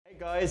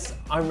Guys,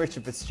 I'm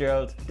Richard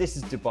Fitzgerald. This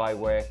is Dubai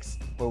Works,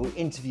 where we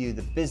interview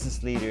the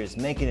business leaders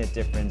making a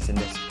difference in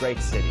this great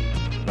city.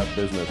 That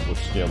business with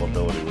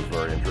scalability was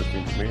very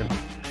interesting to me.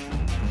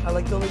 I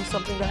like building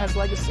something that has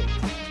legacy.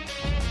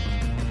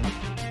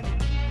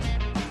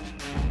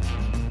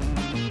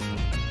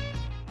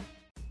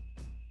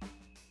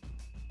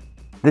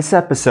 This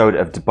episode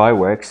of Dubai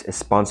Works is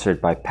sponsored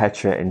by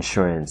Petra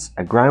Insurance,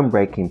 a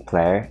groundbreaking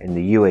player in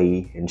the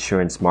UAE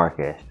insurance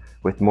market.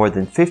 With more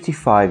than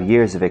 55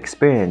 years of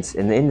experience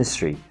in the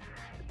industry,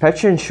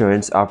 Petra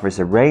Insurance offers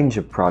a range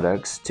of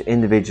products to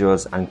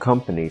individuals and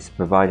companies,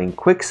 providing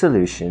quick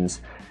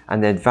solutions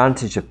and the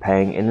advantage of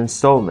paying in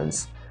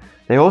installments.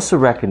 They also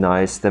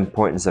recognize the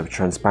importance of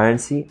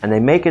transparency, and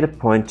they make it a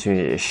point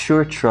to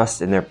assure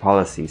trust in their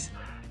policies.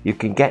 You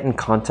can get in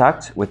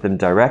contact with them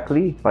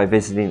directly by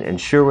visiting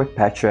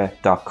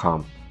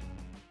insurewithpetra.com.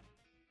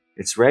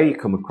 It's rare you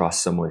come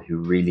across someone who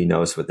really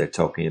knows what they're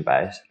talking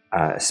about,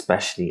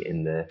 especially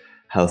in the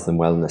health and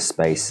wellness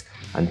space.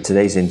 And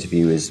today's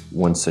interview is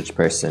one such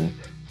person.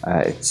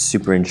 It's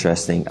super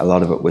interesting. A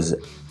lot of it was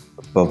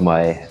above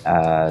my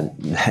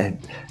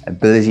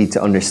ability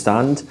to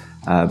understand,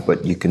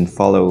 but you can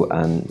follow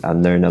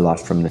and learn a lot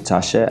from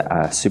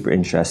Natasha. Super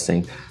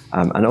interesting.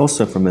 And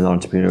also from an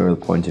entrepreneurial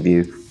point of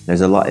view,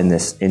 there's a lot in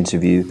this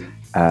interview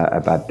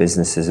about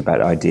businesses,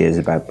 about ideas,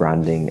 about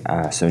branding.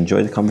 So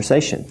enjoy the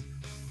conversation.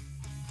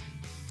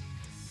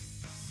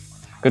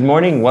 Good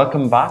morning.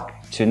 Welcome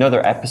back to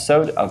another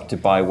episode of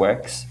Dubai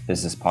Works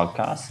Business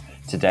Podcast.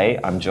 Today,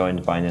 I'm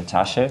joined by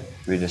Natasha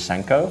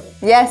Rudashenko.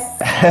 Yes.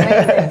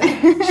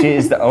 She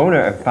is the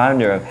owner and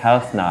founder of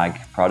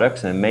HealthNag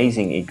Products, an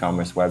amazing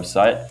e-commerce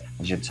website.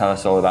 And she'll tell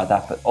us all about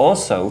that, but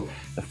also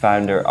the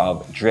founder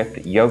of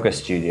Drip Yoga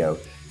Studio.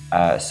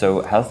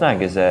 So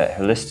HealthNag is a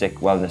holistic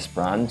wellness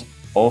brand,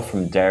 all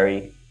from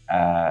dairy,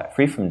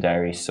 free from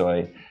dairy,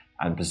 soy,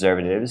 and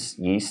preservatives,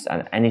 yeast,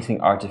 and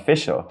anything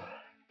artificial.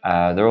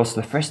 They're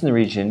also the first in the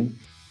region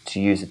to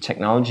use a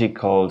technology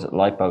called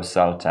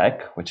LipoCell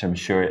Tech, which I'm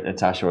sure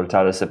Natasha will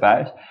tell us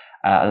about,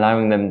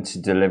 allowing them to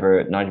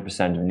deliver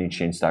 90% of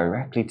nutrients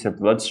directly to the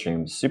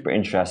bloodstream. Super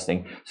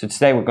interesting. So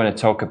today we're going to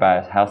talk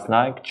about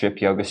HealthNag,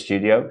 Drip Yoga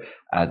Studio,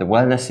 the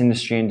wellness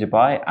industry in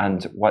Dubai,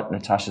 and what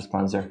Natasha's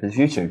plans are for the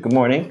future. Good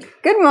morning.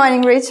 Good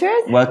morning,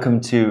 Richard. Welcome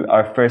to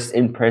our first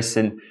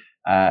in-person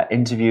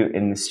interview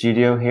in the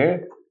studio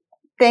here.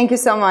 Thank you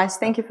so much.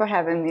 Thank you for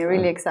having me.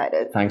 Really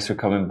excited. Thanks for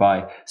coming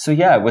by. So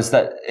yeah, is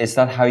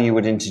that how you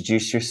would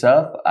introduce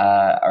yourself?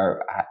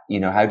 Or,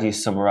 how do you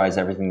summarize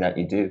everything that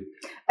you do?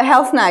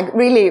 HealthNag,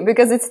 really,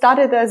 because it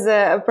started as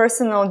a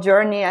personal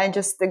journey. I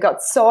just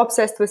got so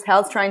obsessed with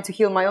health, trying to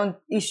heal my own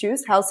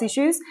health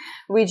issues,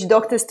 which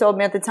doctors told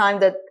me at the time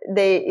that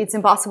it's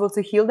impossible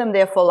to heal them.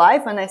 They're for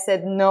life. And I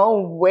said,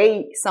 no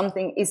way,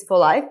 something is for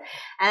life.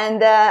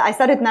 And I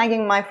started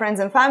nagging my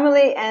friends and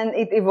family, and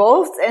it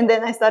evolved. And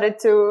then I started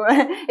to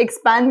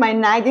expand my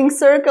nagging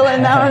circle,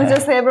 and now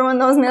everyone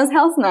knows me as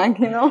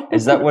HealthNag,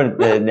 Is that where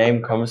the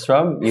name comes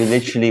from? You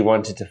literally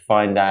wanted to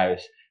find out,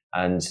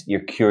 and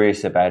you're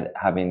curious about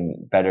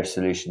having better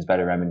solutions,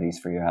 better remedies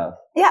for your health.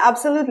 Yeah,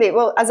 absolutely.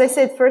 Well, as I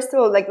said, first of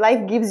all,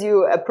 life gives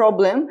you a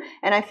problem,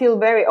 and I feel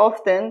very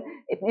often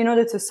in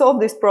order to solve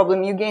this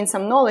problem, you gain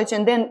some knowledge,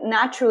 and then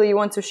naturally you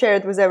want to share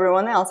it with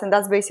everyone else. And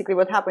that's basically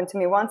what happened to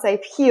me. Once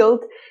I've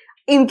healed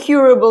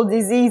incurable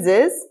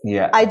diseases,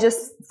 I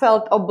just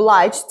felt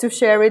obliged to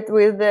share it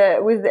with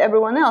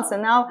everyone else.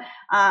 And now,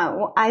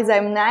 as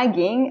I'm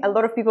nagging, a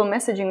lot of people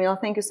messaging me, oh,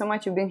 thank you so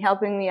much, you've been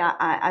helping me,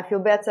 I feel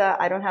better,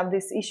 I don't have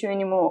this issue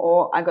anymore,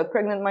 or I got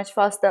pregnant much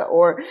faster,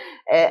 or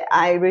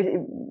I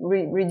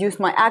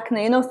reduced my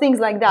acne, things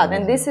like that.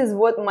 And this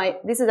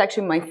is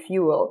actually my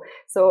fuel.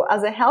 So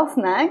as a health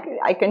nag,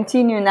 I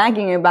continue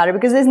nagging about it,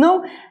 because there's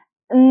no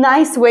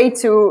nice way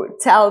to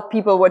tell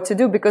people what to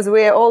do, because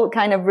we are all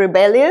kind of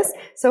rebellious.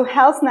 So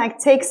HealthNag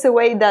takes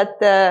away that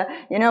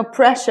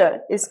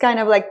pressure. It's kind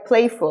of like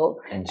playful,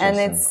 and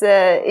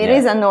it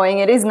is annoying,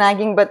 it is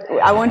nagging, but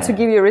I want to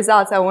give you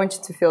results. I want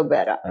you to feel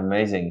better.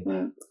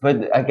 Amazing.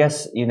 But I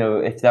guess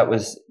if that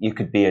was, you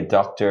could be a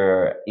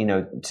doctor,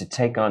 to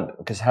take on,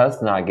 because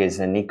HealthNag is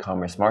an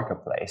e-commerce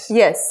marketplace.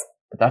 Yes,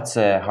 that's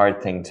a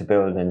hard thing to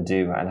build and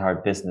do, and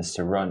hard business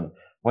to run.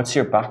 What's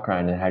your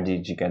background, and how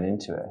did you get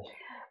into it?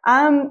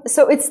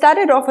 So it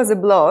started off as a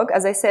blog.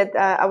 As I said,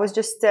 I was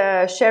just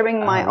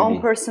sharing my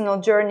own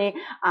personal journey,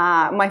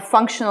 my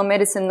functional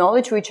medicine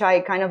knowledge, which I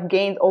kind of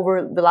gained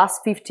over the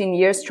last 15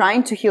 years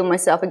trying to heal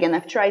myself again.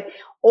 I've tried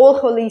all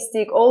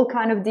holistic, all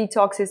kind of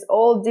detoxes,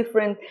 all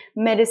different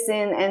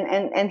medicine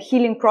and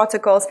healing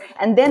protocols.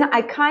 And then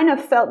I kind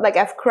of felt like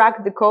I've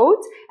cracked the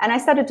code, and I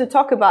started to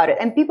talk about it,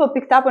 and people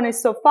picked up on it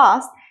so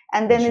fast.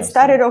 And then it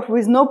started off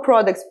with no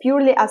products,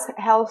 purely as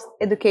health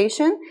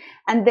education.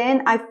 And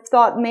then I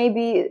thought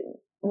maybe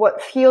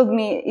what fueled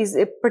me is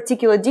a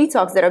particular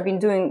detox that I've been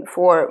doing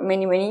for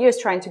many, many years,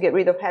 trying to get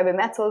rid of heavy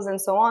metals and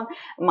so on.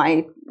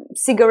 My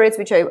cigarettes,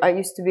 which I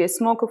used to be a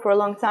smoker for a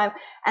long time.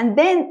 And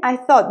then I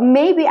thought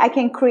maybe I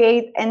can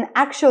create an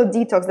actual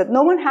detox that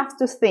no one has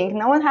to think,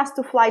 no one has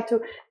to fly to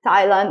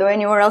Thailand or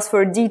anywhere else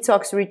for a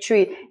detox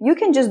retreat. You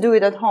can just do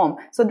it at home.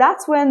 So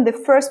that's when the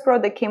first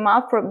product came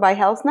out by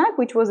HealthSnack,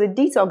 which was a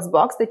detox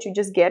box that you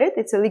just get it.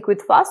 It's a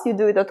liquid fast. You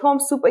do it at home,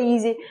 super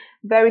easy,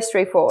 very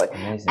straightforward.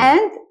 Amazing.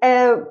 And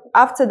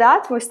after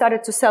that, we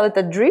started to sell it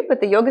at Drip, at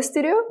the yoga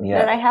studio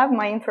that I have,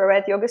 my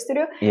infrared yoga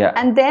studio. Yeah.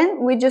 And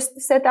then we just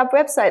set up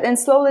website, and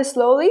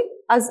slowly,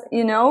 as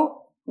you know,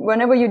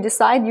 whenever you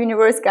decide,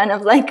 universe kind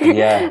of like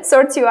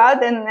sorts you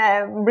out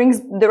and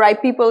brings the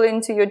right people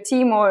into your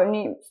team or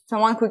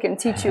someone who can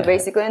teach you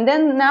basically. And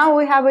then now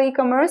we have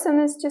e-commerce, and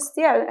it's just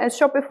a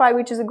Shopify,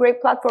 which is a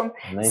great platform.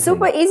 Amazing.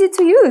 Super easy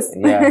to use.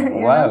 Yeah.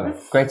 Wow. know?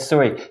 Great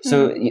story.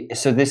 So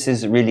so this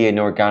is really an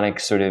organic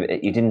sort of,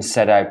 you didn't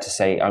set out to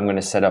say, I'm going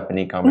to set up an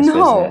e-commerce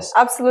business.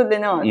 No, absolutely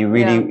not. You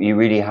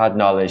really had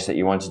knowledge that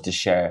you wanted to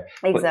share.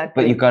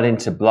 Exactly. But you got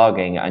into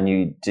blogging and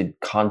you did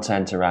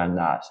content around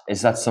that.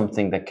 Is that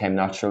something that came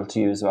natural to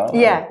you as well?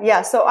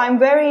 Yeah. So I'm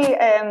very,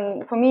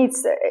 for me,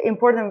 it's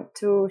important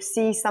to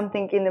see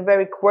something in a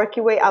very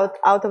quirky way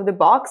out of the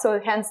box. So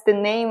hence the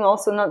name,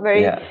 also not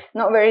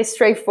very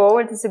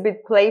straightforward. It's a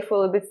bit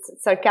playful, a bit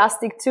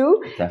sarcastic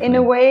too, Definitely. in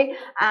a way.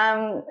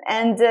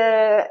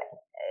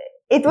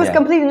 It was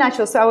completely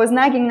natural. So I was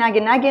nagging.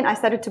 I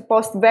started to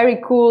post very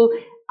cool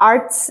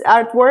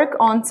artwork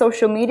on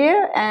social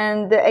media,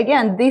 and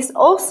again, this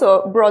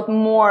also brought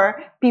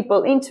more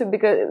people into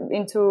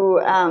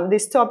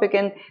this topic,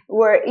 and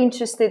were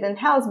interested in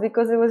health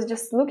because it was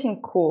just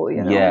looking cool,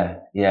 you know.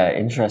 Yeah,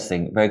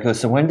 interesting, very cool.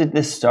 So when did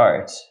this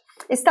start?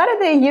 It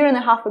started a year and a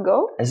half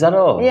ago. Is that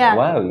all? Yeah.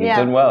 Wow, you've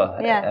done well.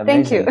 Yeah,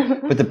 Amazing.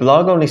 thank you. But the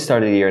blog only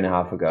started a year and a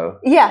half ago.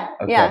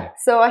 Yeah.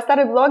 So I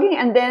started blogging,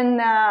 and then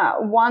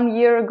 1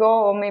 year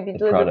ago, or maybe a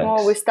little bit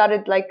more, we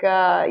started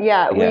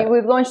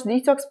we've launched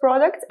detox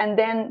products, and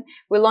then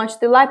we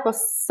launched the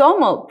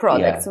liposomal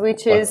products,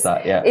 which is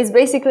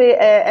basically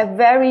a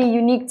very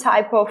unique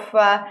type of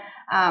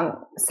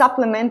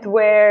supplement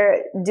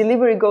where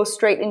delivery goes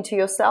straight into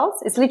your cells.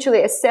 It's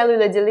literally a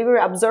cellular delivery,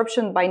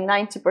 absorption by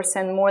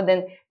 90% more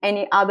than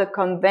any other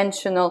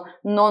conventional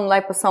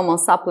non-liposomal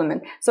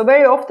supplement. So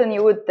very often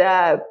you would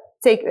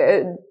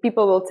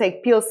people will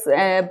take pills,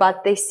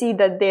 but they see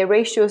that their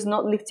ratio is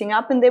not lifting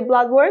up in their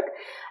blood work.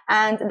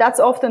 And that's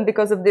often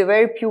because of the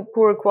very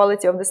poor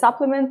quality of the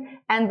supplement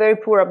and very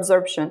poor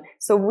absorption.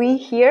 So we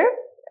here,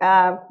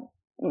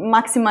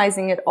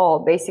 maximizing it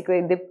all,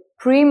 basically the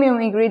premium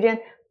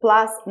ingredient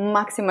plus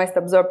maximized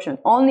absorption.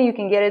 Only you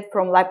can get it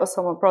from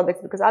liposomal products,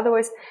 because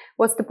otherwise,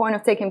 what's the point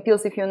of taking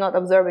pills if you're not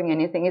absorbing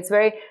anything?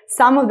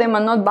 Some of them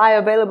are not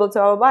bioavailable to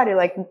our body,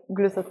 like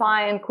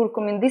glutathione,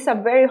 curcumin. These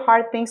are very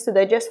hard things to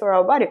digest for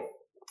our body.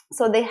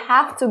 So they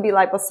have to be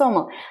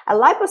liposomal. A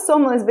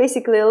liposomal is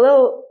basically a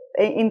little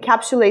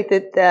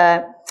encapsulated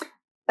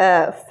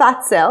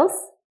fat cells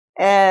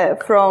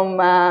from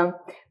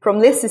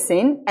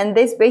lecithin, and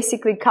this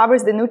basically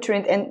covers the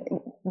nutrient and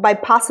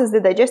bypasses the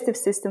digestive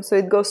system, so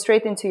it goes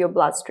straight into your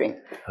bloodstream.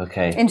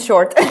 Okay. In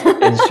short.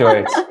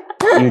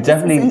 You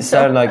definitely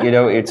sound like you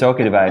know what you're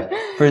talking about.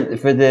 For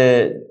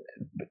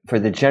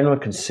the general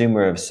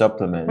consumer of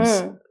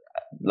supplements,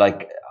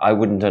 like I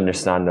wouldn't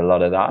understand a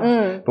lot of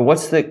that. But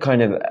what's the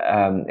kind of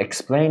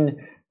explain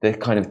the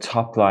kind of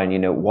top line? You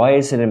know, why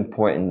is it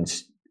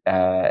important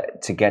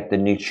to get the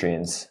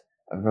nutrients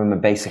from a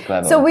basic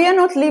level? So we are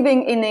not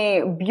living in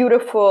a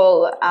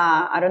beautiful,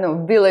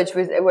 village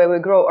where we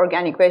grow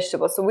organic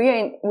vegetables. So we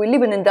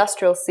live in an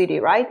industrial city,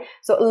 right?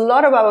 So a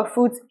lot of our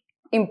food's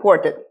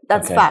imported.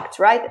 That's fact,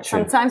 right? True.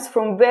 Sometimes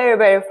from very,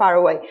 very far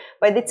away.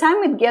 By the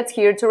time it gets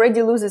here, it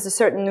already loses a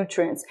certain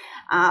nutrients.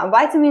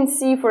 Vitamin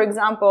C, for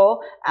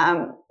example,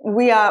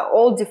 we are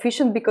all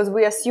deficient because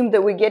we assume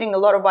that we're getting a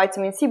lot of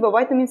vitamin C, but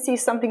vitamin C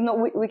is something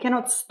we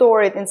cannot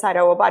store it inside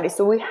our body.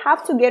 So we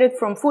have to get it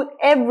from food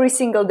every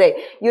single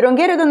day. You don't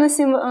get it on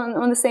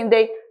the same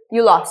day,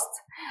 you lost.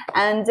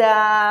 And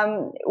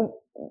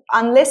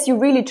unless you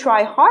really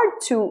try hard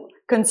to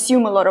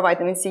consume a lot of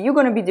vitamin C, you're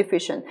going to be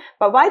deficient.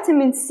 But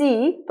vitamin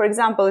C, for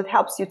example, it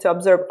helps you to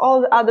absorb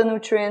all the other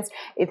nutrients.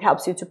 It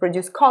helps you to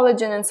produce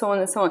collagen and so on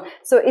and so on.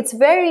 So it's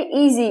very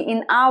easy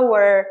in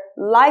our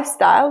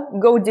lifestyle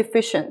go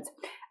deficient.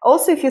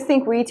 Also, if you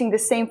think we're eating the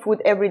same food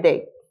every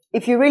day,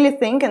 if you really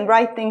think and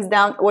write things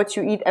down what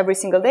you eat every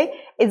single day,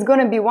 it's going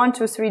to be 1,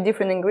 2, 3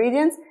 different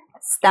ingredients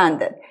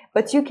standard.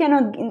 But you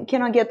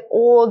cannot get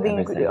all the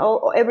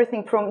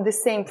everything from the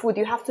same food.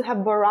 You have to have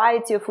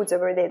variety of foods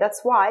every day.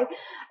 That's why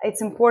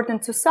it's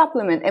important to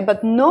supplement.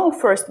 But know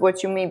first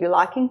what you may be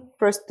lacking.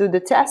 First do the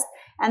test,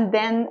 and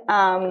then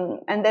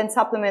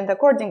supplement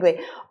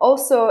accordingly.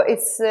 Also,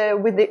 it's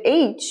with the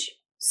age,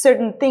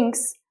 certain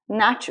things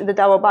that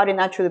our body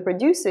naturally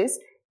produces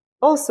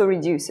also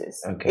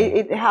reduces. Okay.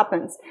 It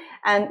happens.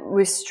 And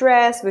with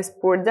stress, with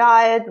poor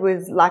diet,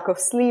 with lack of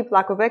sleep,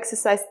 lack of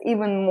exercise,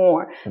 even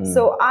more.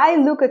 So I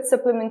look at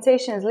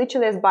supplementation as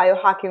literally as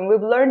biohacking.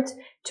 We've learned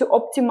to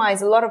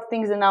optimize a lot of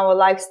things in our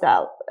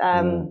lifestyle,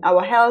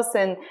 our health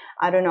and,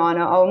 I don't know,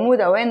 our mood,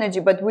 our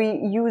energy, but we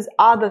use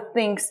other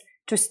things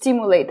to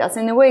stimulate us.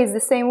 In a way, it's the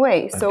same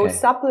way. So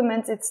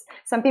supplements,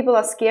 some people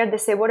are scared. They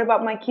say, what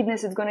about my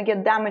kidneys? It's going to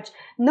get damaged.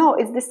 No,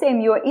 it's the same.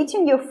 You are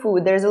eating your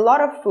food. There's a lot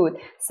of food.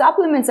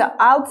 Supplements are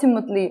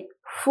ultimately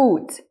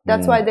food.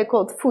 That's why they're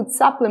called food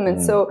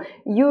supplements. So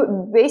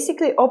you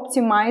basically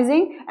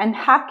optimizing and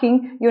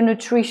hacking your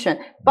nutrition,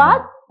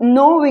 but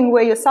knowing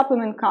where your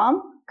supplement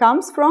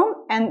comes from,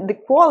 and the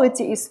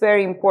quality is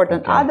very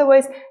important.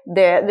 Otherwise,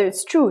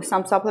 it's true.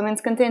 Some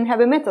supplements contain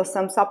heavy metals.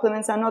 Some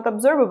supplements are not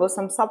observable.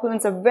 Some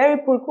supplements are very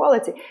poor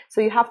quality. So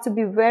you have to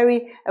be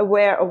very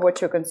aware of what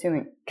you're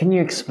consuming. Can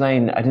you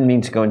explain, I didn't mean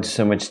to go into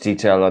so much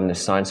detail on the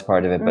science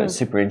part of it, but it's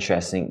super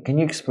interesting. Can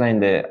you explain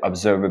the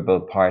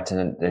observable part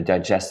and the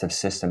digestive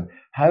system?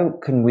 How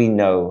can we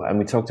know, and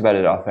we talked about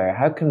it off air,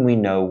 how can we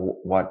know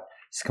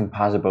what's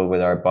compatible with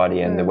our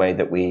body and the way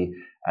that we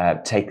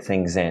take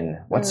things in?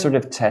 What sort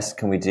of tests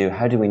can we do?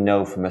 How do we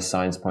know from a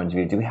science point of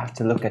view? Do we have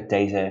to look at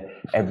data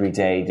every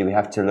day? Do we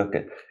have to look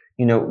at,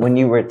 when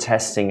you were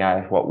testing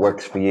out what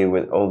works for you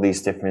with all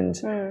these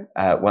different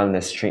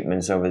wellness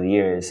treatments over the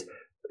years,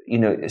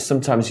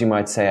 sometimes you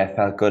might say, I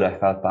felt good, I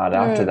felt bad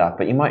after that,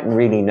 but you mightn't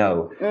really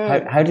know.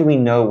 How do we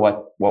know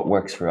what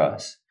works for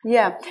us?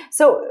 Yeah.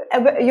 So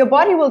your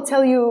body will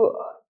tell you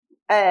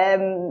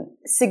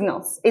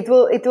signals. It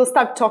will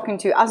start talking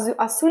to you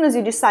as soon as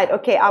you decide,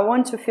 okay, I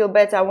want to feel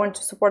better, I want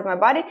to support my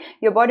body.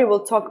 Your body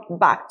will talk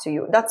back to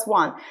you. That's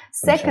one.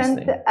 Second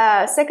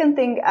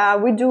thing,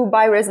 we do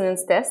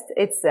bioresonance test.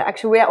 It's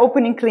actually, we are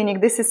opening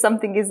clinic. This is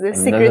something is the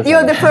secret.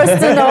 You're the first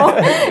to know.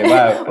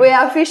 Wow. We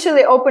are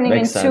officially opening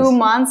Makes in sense. 2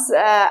 months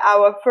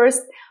our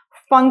first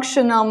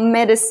functional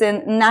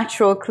medicine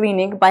natural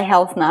clinic by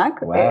HealthNack.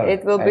 Wow,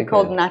 It will be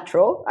called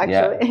Natural,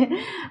 actually,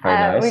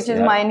 Nice. which is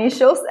my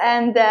initials.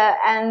 And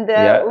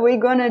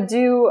we're gonna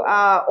do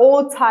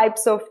all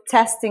types of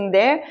testing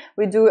there.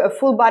 We do a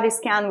full body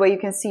scan where you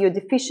can see your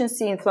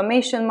deficiency,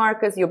 inflammation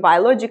markers, your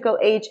biological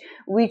age,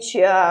 which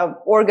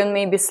organ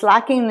may be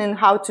slacking, and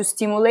how to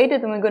stimulate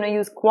it. And we're gonna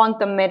use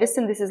quantum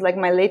medicine. This is like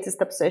my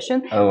latest obsession,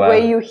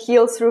 where you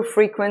heal through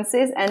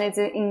frequencies, and it's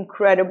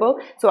incredible.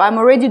 So I'm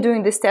already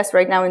doing this test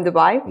right now in Dubai.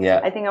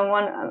 I think I'm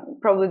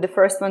probably the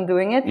first one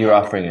doing it. You're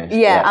offering it.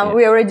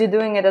 We're already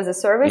doing it as a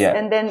service.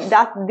 And then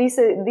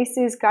this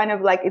is kind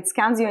of like, it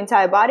scans your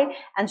entire body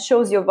and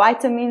shows your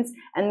vitamins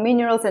and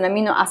minerals and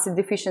amino acid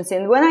deficiency.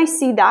 And when I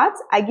see that,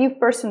 I give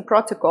person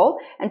protocol,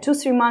 and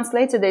 2-3 months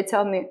later, they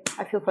tell me,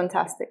 I feel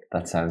fantastic.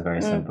 That sounds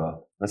very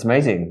simple. That's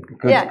amazing.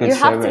 Good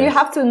you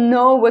have to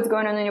know what's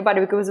going on in your body,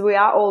 because we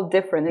are all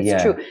different.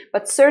 It's true.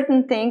 But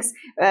certain things,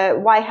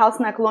 why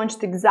HealthNack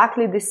launched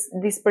exactly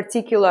this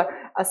particular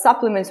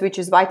supplements, which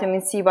is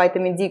vitamin C,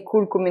 vitamin D,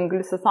 curcumin,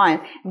 glutathione.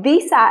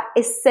 These are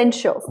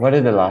essentials. What are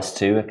the last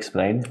two?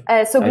 Explain.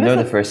 I know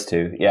the first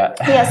two.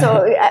 So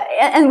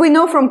and we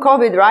know from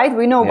COVID, right?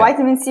 We know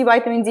vitamin C,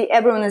 vitamin D,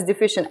 everyone is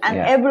deficient, and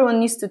everyone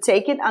needs to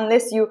take it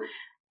unless you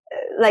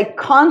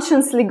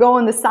consciously go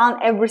in the sun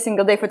every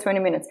single day for 20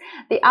 minutes.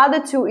 The other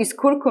two is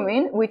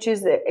curcumin, which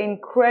is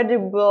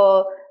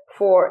incredible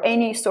for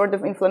any sort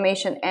of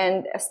inflammation.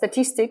 And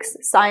statistics,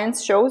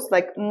 science shows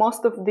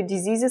most of the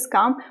diseases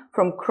come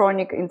from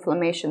chronic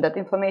inflammation. That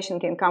inflammation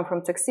can come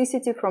from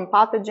toxicity, from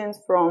pathogens,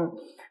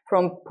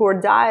 from poor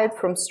diet,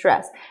 from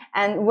stress.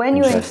 And when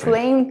you're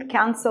inflamed,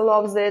 cancer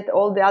loves it,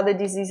 all the other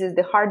diseases,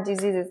 the heart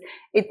diseases,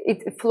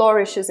 it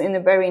flourishes in a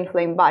very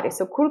inflamed body.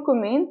 So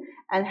curcumin,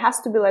 and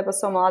has to be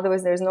liposomal,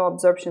 otherwise there's no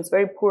absorption. It's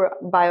very poor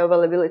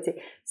bioavailability.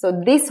 So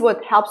this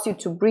what helps you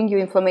to bring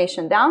your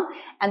inflammation down.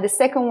 And the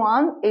second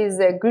one is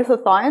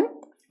glutathione,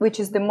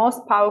 which is the most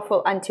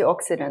powerful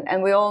antioxidant.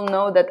 And we all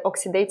know that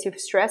oxidative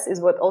stress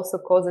is what also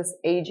causes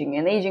aging.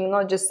 And aging,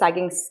 not just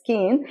sagging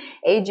skin,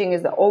 aging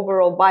is the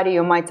overall body,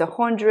 your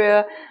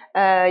mitochondria,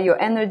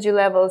 your energy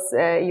levels,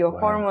 your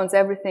hormones,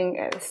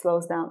 everything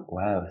slows down.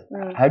 Wow.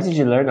 How did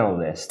you learn all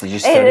this? Did you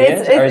study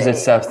it, or is it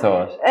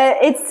self-taught?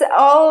 It's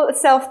all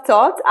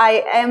self-taught.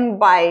 I am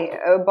by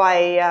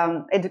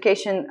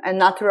education a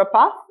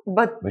naturopath,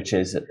 but... Which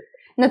is it?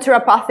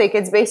 Naturopathic,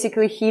 it's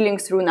basically healing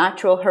through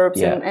natural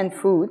herbs and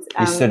foods.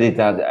 You studied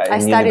that in I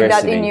studied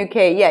that in UK.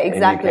 Yeah,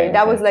 exactly. UK,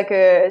 that was like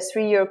a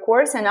 3-year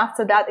course, and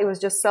after that it was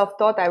just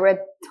self-taught. I read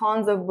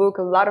tons of books,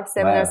 a lot of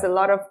seminars, a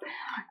lot of...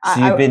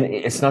 So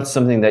it's not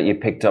something that you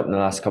picked up in the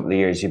last couple of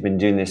years. You've been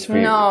doing this for...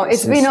 No,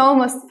 it's been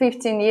almost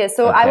 15 years.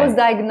 So I was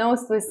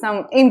diagnosed with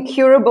some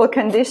incurable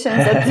conditions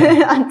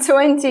at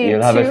 22.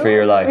 You'll have it for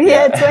your life.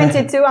 Yeah,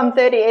 22. I'm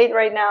 38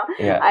 right now.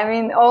 Yeah. I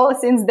mean,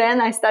 since then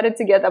I started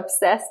to get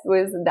obsessed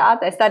with that.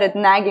 I started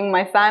nagging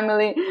my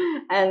family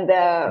and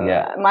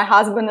my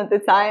husband at the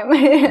time.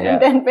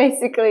 And then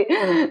basically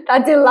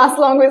that didn't last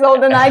long with all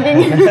the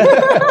nagging.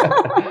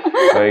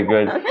 Very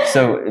good.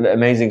 So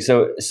amazing.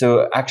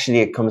 So actually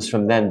it comes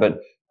from then, but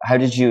how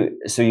did you?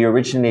 So you're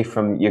originally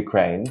from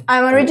Ukraine.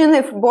 I'm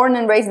originally born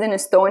and raised in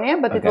Estonia,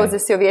 but it Okay. was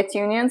the Soviet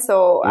Union. So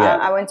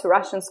Yeah. I went to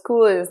Russian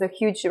school. There's a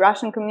huge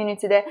Russian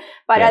community there.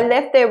 But Yeah. I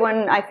left there when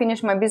I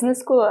finished my business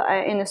school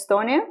in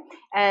Estonia.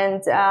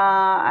 And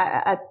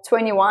at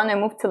 21, I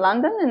moved to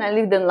London, and I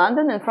lived in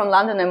London. And from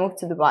London, I moved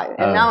to Dubai.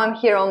 And now I'm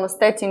here almost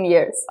 13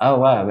 years. Oh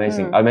wow,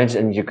 amazing! I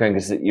mentioned Ukraine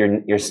because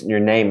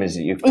your name is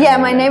Ukrainian. Yeah,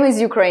 my name is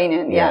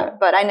Ukrainian. Yeah, Yeah.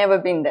 but I never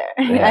been there.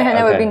 Yeah, I have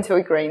never okay. been to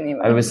Ukraine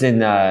even. I was in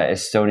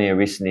Estonia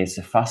recently. It's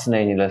a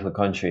fascinating little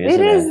country,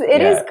 isn't it?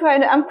 It is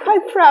quite. I'm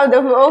quite proud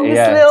of all this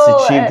Yeah, little.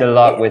 it's achieved a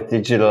lot with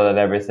digital and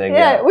everything.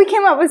 Yeah, we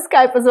came up with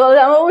Skype as well.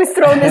 I'm always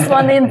throwing this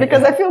one in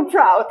because I feel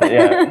proud.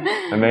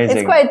 Yeah, amazing.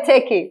 It's quite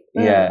techy.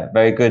 Yeah,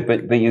 very good.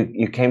 But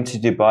you came to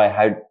Dubai.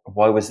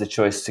 Why was the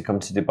choice to come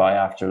to Dubai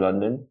after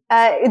London?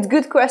 It's a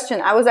good question.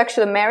 I was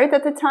actually married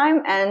at the time,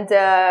 and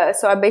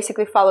so I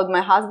basically followed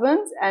my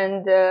husband.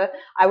 And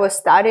I was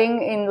studying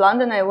in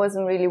London. I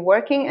wasn't really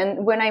working. And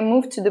when I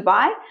moved to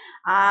Dubai,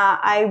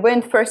 I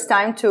went first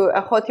time to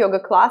a hot yoga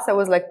class. I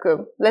was like,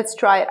 let's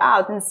try it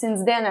out. And since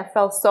then, I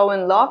fell so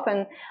in love.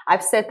 And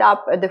I've set up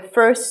the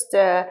first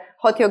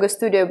hot yoga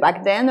studio back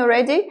then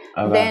already.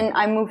 Oh, wow. Then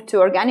I moved to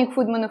organic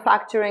food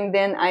manufacturing.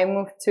 Then I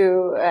moved to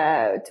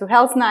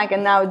Health Snack,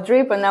 and now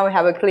Drip, and now we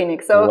have a clinic.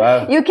 So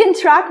Wow. you can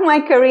track my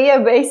career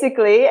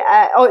basically.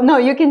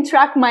 You can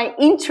track my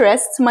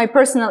interests, my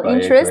personal I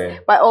interests agree.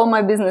 by all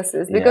my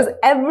businesses, because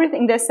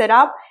everything they set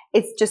up,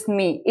 it's just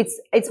me.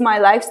 It's my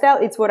lifestyle.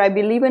 It's what I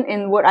believe in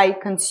and what I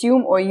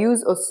consume or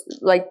use or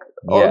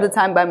all the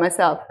time by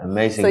myself.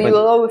 Amazing. So you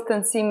will often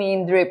see me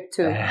in Drip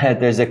too.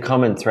 There's a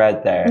common thread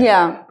there.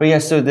 Yeah. But yeah,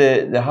 so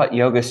the hot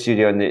yoga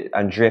studio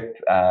and Drip,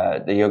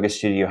 the yoga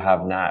studio you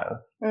have now,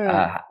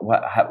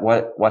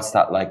 what's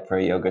that like for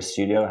a yoga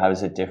studio? How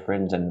is it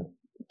different? And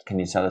can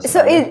you tell us? So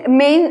about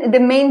it? the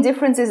main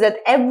difference is that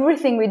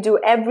everything we do,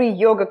 every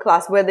yoga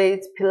class, whether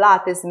it's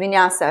Pilates,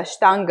 Vinyasa,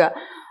 Ashtanga,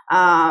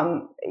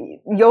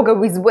 yoga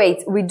with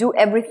weights, we do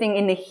everything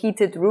in a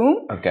heated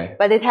room. Okay.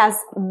 But it has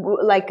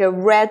like a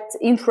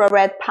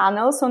infrared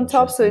panels on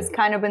top, so it's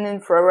kind of an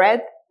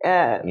infrared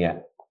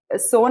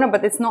sauna,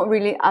 but it's not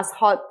really as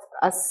hot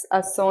as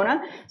sauna.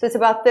 So it's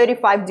about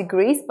 35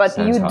 degrees, but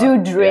Sounds you hot. do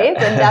drip,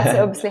 Yeah. and that's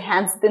obviously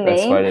hence the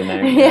That's name. why the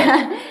name.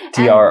 Yeah.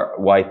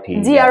 DRYP.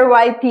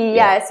 DRYP,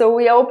 yeah. So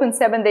we open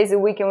 7 days a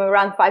week, and we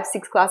run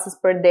 5-6 classes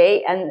per day.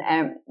 And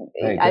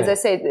as I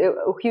said,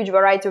 a huge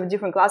variety of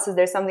different classes.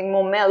 There's something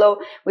more mellow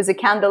with a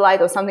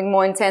candlelight, or something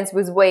more intense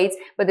with weights,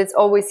 but it's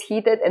always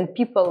heated, and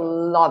people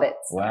love it.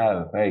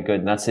 Wow, very good.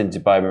 And that's in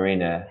Dubai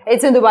Marina.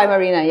 It's in Dubai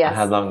Marina, yes.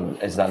 How long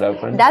is that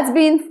open? That's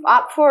been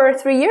up for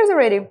 3 years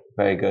already.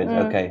 Very good.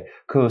 Okay,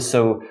 cool.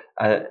 So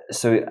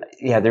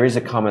yeah, there is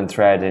a common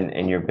thread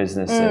in your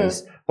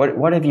businesses.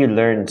 What have you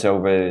learned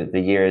over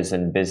the years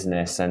in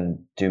business and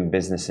doing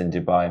business in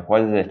Dubai?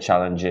 What are the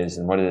challenges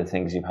and what are the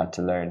things you've had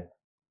to learn?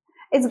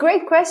 It's a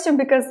great question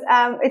because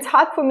it's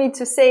hard for me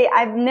to say.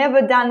 I've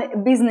never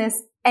done business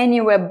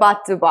anywhere but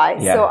Dubai.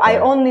 Yeah, so I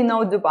yeah. only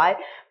know Dubai.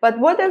 But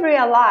what I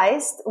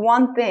realized,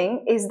 one thing,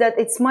 is that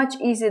it's much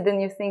easier than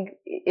you think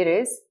it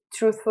is.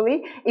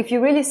 Truthfully, if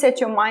you really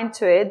set your mind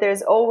to it,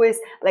 there's always,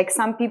 like,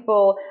 some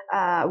people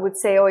would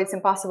say, oh, it's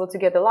impossible to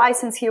get a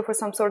license here for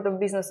some sort of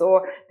business,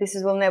 or this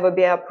will never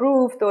be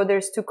approved, or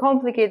there's too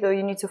complicated, or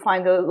you need to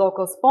find a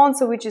local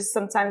sponsor, which is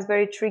sometimes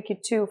very tricky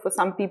too for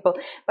some people.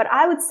 But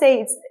I would say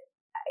it's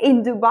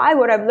in Dubai,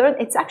 what I've learned,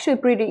 it's actually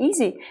pretty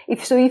easy.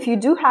 If you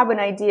do have an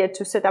idea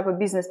to set up a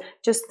business,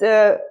 just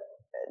the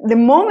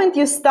moment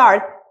you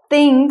start,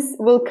 things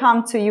will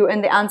come to you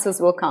and the answers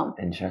will come.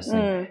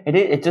 Interesting.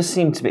 It does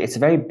seem to be, it's a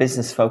very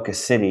business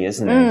focused city,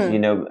 isn't it? You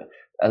know,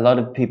 a lot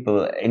of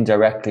people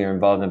indirectly are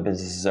involved in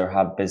businesses or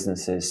have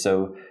businesses.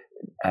 So,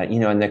 you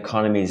know, and the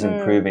economy is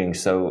improving.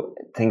 So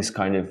things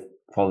kind of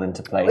fall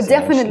into place.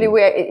 Definitely,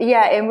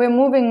 and we're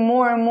moving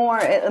more and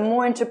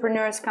more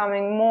entrepreneurs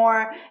coming,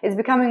 it's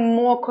becoming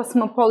more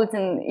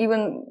cosmopolitan.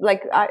 Even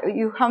like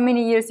how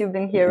many years you've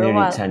been here?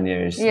 Nearly 10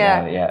 years.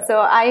 Yeah. So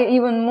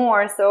even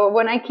more. So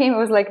when I came, it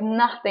was like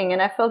nothing,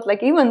 and I felt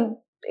like even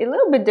a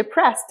little bit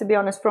depressed, to be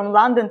honest. From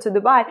London to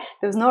Dubai,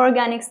 there was no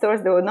organic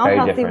stores, there were no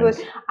healthy food.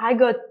 I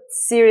got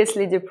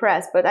seriously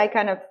depressed, but I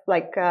kind of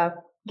like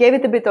gave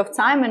it a bit of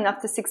time, and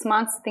after 6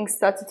 months, things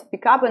started to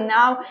pick up, and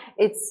now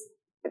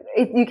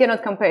you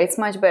cannot compare. It's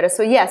much better.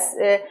 So yes,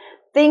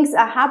 things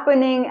are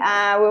happening.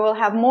 We will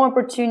have more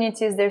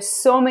opportunities. There's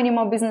so many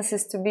more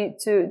businesses to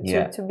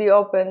be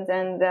opened,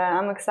 and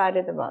I'm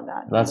excited about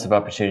that. Lots of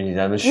opportunities.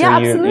 I'm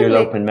sure you'll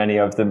open many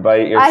of them by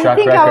your track record. I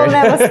think I will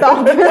never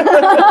stop.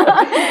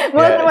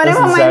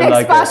 Whenever my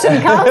next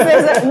passion comes,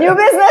 there's a new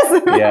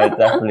business. Yeah,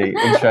 definitely.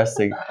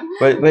 Interesting.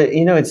 But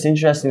you know, it's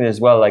interesting as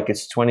well. Like,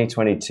 it's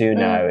 2022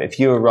 now. If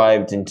you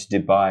arrived into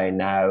Dubai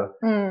now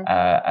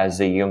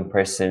as a young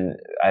person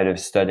out of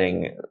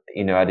studying,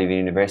 you know, out of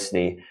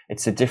university,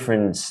 it's a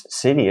different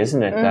city,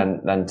 isn't it,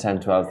 than 10,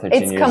 12, 13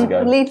 years ago? It's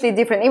completely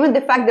different. Even the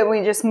fact that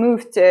we just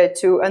moved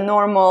to a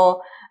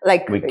normal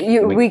like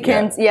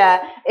weekends.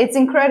 Yeah, it's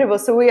incredible.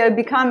 So we are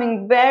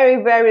becoming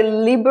very, very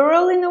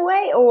liberal in a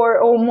way,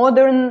 or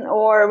modern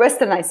or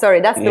westernized. Sorry,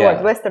 that's the word,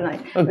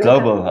 westernized. Oh,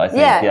 global, I think.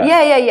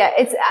 Yeah.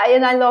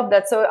 And I love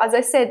that. So as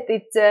I said,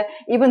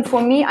 even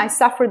for me, I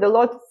suffered a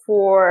lot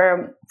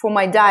for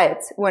my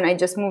diet when I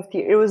just moved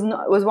here. It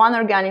was one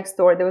organic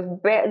store. There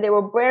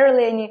were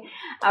barely any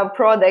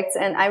products,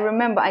 and I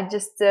remember I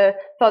just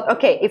thought,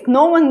 okay, if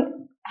no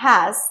one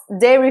has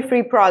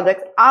dairy-free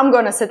product, I'm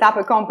gonna set up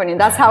a company.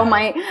 That's how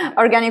my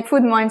organic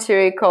food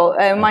Manchuri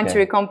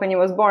company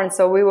was born.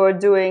 So we were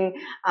doing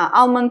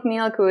almond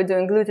milk, we were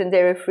doing gluten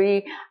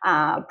dairy-free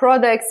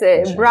products,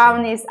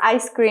 brownies,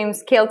 ice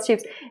creams, kale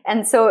chips,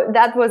 and so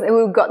that was.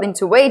 We got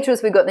into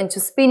Waitrose, we got into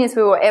Spinach,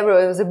 we were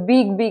everywhere. It was a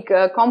big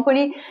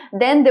company.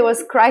 Then there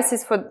was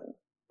crisis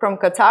from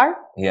Qatar,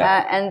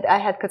 and I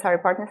had Qatari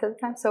partners at the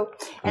time. So,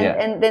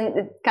 and then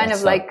it kind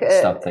of like,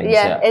 it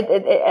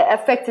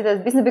affected us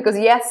business because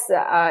yes,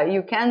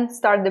 you can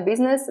start the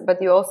business, but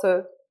you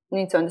also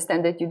need to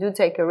understand that you do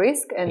take a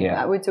risk,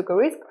 and we took a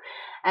risk,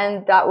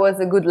 and that was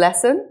a good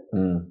lesson.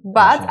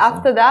 But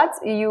after that,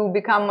 you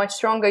become much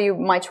stronger, you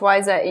much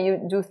wiser, and you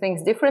do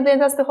things differently.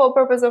 And that's the whole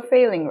purpose of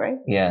failing, right?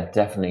 Yeah,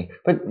 definitely.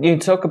 But you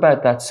talk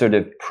about that sort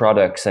of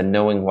products and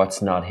knowing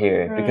what's not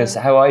here, because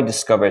how I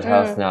discovered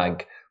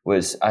HealthNag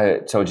was, I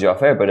told you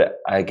off air, but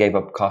I gave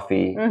up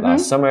coffee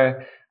last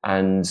summer,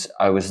 and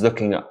I was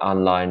looking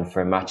online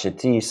for matcha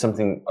tea,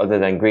 something other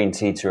than green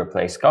tea to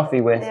replace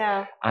coffee with.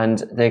 And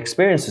the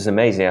experience was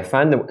amazing.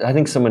 I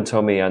think someone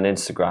told me on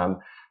Instagram,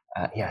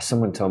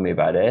 someone told me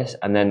about it.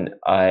 And then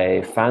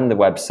I found the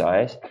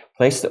website,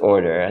 placed the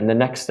order, and the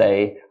next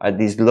day I had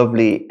these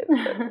lovely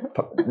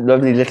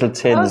little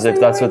tins, if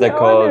that's what they're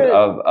called,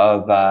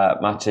 of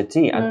matcha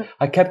tea. And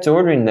I kept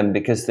ordering them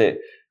because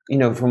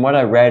from what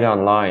I read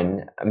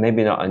online,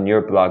 maybe not on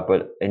your blog,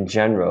 but in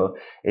general,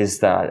 is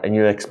that, and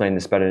you'll explain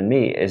this better than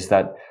me, is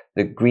that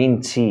the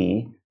green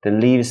tea, the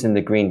leaves in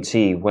the green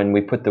tea, when we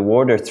put the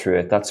water through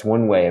it, that's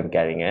one way of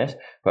getting it.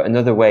 But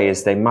another way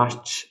is they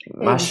mash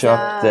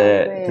up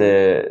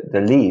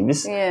the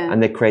leaves,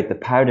 and they create the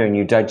powder, and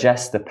you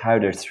digest the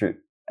powder through.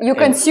 You're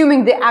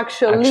consuming the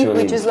actual leaf,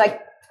 which is like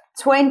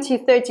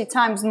 20-30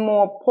 times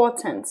more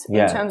potent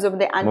in terms of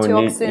the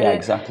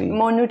antioxidant,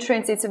 more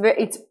nutrients.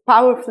 It's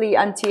powerfully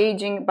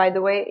anti-aging, by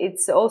the way. It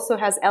also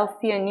has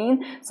L-theanine.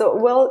 So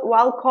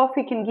while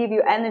coffee can give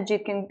you energy,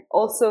 it can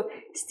also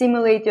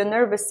stimulate your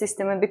nervous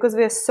system. And because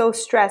we are so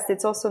stressed,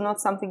 it's also not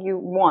something you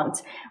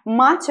want.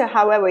 Matcha,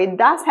 however, it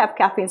does have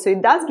caffeine, so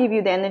it does give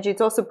you the energy.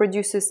 It also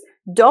produces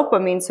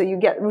dopamine, so you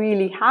get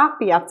really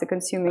happy after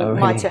consuming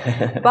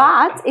matcha.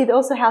 But it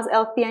also has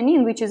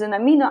L-theanine, which is an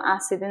amino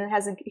acid, and it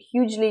has a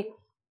hugely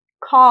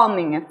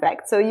calming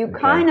effect. So you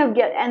kind of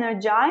get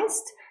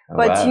energized,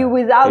 but you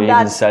without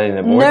that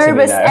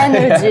nervous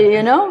energy,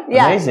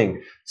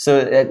 Amazing.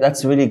 So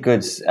that's a really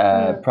good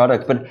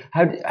product. But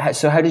how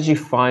did you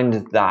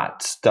find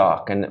that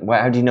stock, and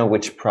how do you know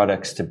which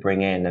products to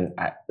bring in, and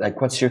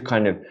what's your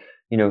kind of,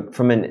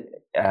 from an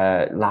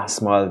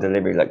last mile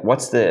delivery,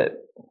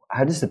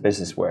 how does the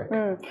business work?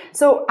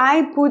 So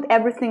I put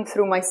everything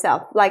through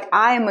myself. Like,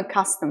 I am a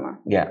customer.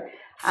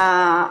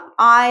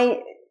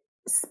 I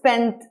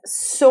spend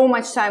so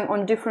much time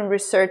on different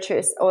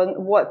researches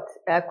on what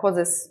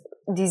causes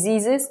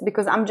diseases,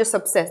 because I'm just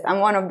obsessed. I'm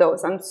one of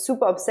those. I'm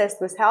super obsessed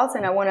with health,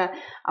 and I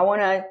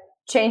wanna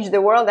change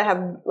the world. I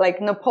have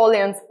like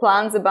Napoleon's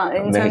plans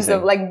in terms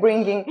of like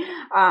bringing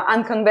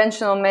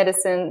unconventional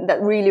medicine that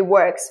really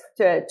works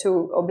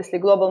to obviously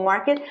global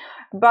market.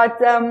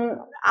 But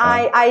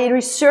I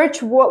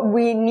research what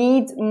we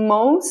need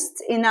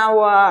most in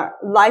our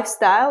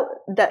lifestyle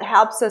that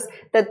helps us,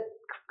 that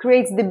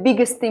creates the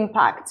biggest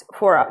impact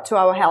to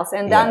our health.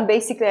 And then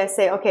basically I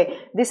say, okay,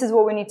 this is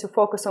what we need to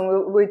focus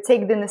on. We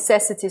take the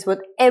necessities, what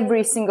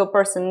every single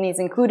person needs,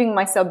 including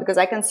myself, because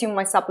I consume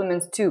my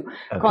supplements too,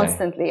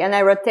 constantly. And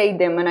I rotate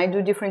them, and I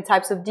do different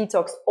types of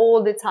detox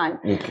all the time.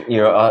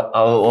 You're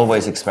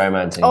always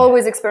experimenting.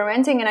 Always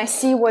experimenting, and I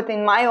see what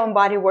in my own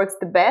body works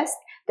the best.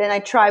 Then I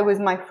try with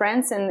my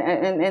friends,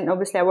 and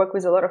obviously I work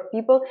with a lot of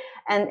people,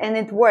 and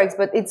it works,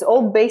 but it's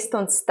all based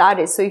on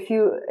studies. So if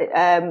you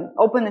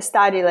open a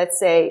study, let's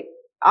say,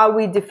 are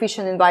we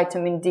deficient in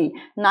vitamin D?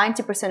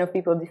 90% of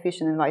people are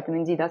deficient in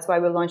vitamin D. That's why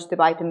we launched the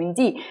vitamin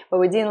D. But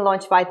we didn't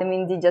launch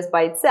vitamin D just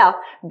by itself,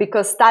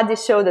 because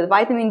studies show that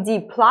vitamin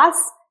D plus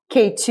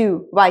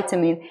K2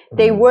 vitamin,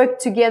 they work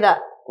together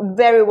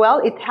very well.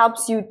 It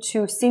helps you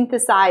to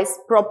synthesize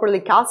properly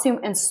calcium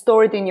and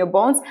store it in your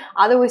bones.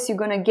 Otherwise, you're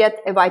going to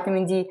get a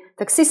vitamin D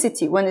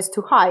toxicity when it's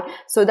too high.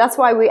 So that's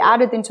why we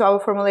added into our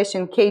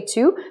formulation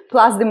K2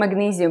 plus the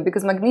magnesium,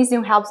 because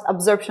magnesium helps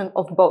absorption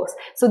of both.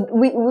 So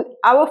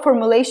our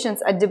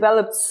formulations are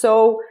developed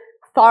so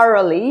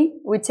thoroughly.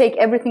 We take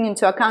everything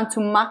into account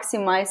to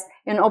maximize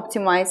and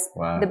optimize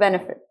the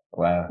benefit.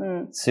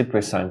 Wow.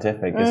 Super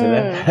scientific, isn't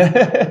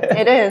it?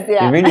 It is,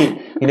 yeah. You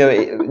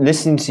really,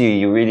 listening to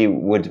you really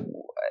would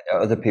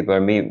other people,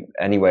 or me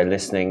anyway,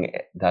 listening,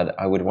 that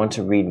I would want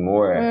to read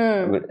more.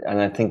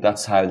 And I think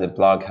that's how the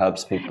blog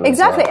helps people.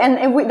 Exactly. As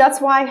well. And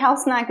that's why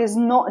Health Snack is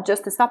not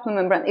just a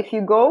supplement brand. If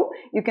you go,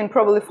 you can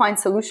probably find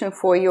solution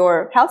for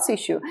your health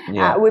issue.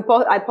 Yeah.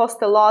 I post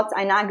a lot,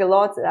 I nag a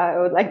lot, I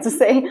would like to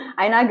say,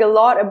 I nag a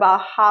lot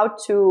about how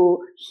to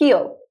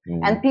heal.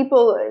 And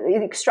people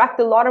extract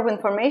a lot of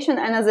information,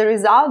 and as a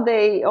result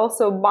they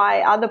also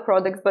buy other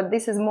products, but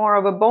this is more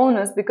of a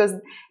bonus because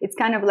it's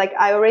kind of like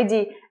I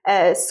already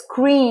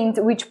screened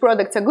which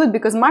products are good,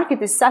 because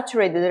market is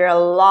saturated. There are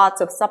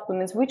lots of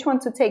supplements. Which one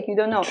to take, you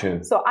don't know.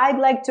 True. So I'd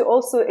like to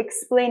also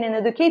explain and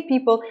educate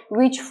people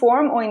which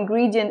form or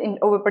ingredient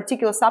of a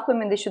particular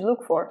supplement they should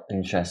look for.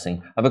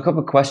 Interesting. I have a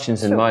couple of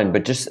questions in mind,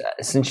 but just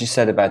since you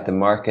said about the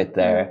market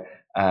there,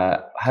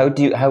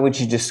 how would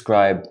you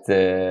describe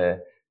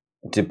the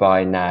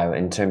Dubai now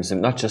in terms of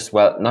not just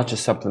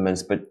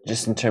supplements, but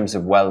just in terms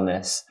of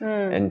wellness,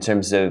 in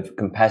terms of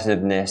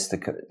competitiveness,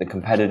 the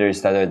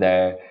competitors that are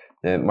there,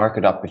 the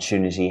market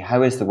opportunity?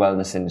 How is the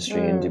wellness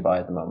industry in Dubai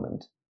at the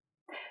moment?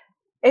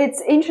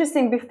 It's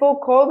interesting. Before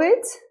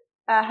COVID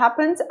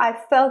happened, I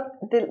felt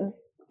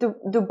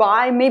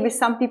Dubai, maybe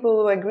some people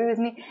will agree with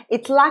me,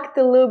 it lacked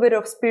a little bit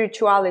of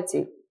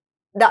spirituality.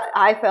 That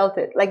I felt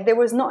it. Like there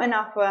was not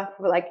enough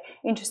like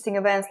interesting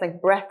events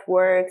like breath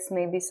works,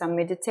 maybe some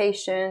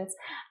meditations,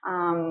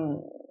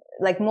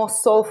 like more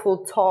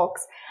soulful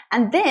talks.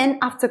 And then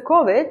after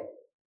COVID,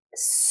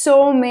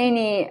 so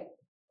many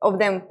of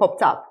them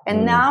popped up.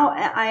 And now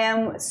I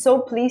am so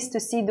pleased to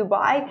see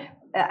Dubai.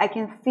 I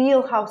can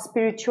feel how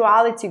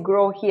spirituality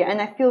grow here,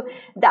 and I feel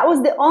that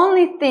was the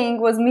only thing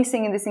was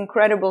missing in this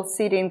incredible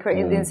city, in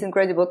this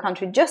incredible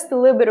country, just a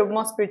little bit of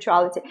more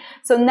spirituality.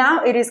 So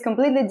now it is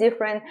completely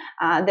different.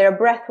 There are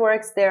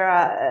breathworks, there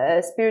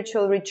are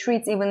spiritual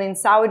retreats, even in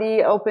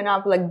Saudi open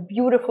up like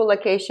beautiful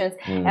locations.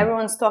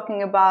 Everyone's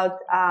talking about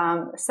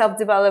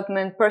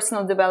self-development,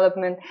 personal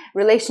development,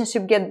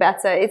 relationship get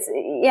better.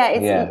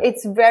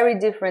 It's very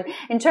different.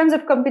 In terms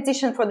of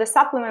competition for the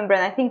supplement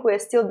brand, I think we're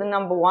still the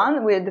number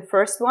one. We're the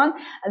first one.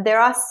 There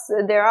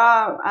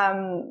are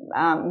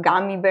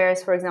gummy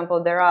bears, for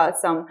example. There are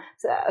some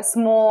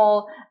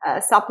small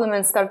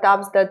supplement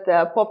startups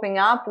that popping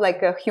up,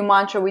 like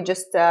Humantra. We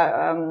just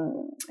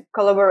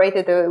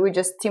collaborated. We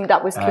just teamed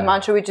up with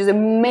Humantra, which is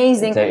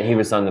amazing. He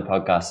was on the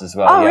podcast as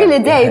well. Oh, really,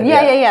 Dave?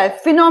 Yeah.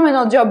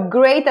 Phenomenal job.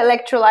 Great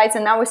electrolytes,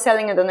 and now we're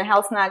selling it on the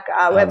Health Snack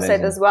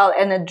website as well,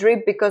 and a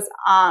drip, because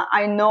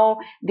I know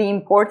the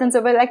importance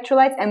of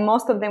electrolytes, and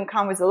most of them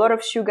come with a lot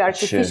of sugar,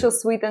 artificial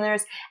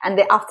sweeteners, and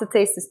the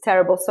aftertaste is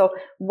terrible. So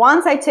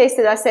once I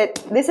tasted, I said,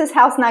 "This is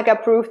Health Snack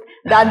approved."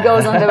 That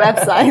goes on the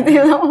website,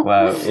 you know.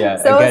 Wow, yeah.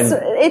 So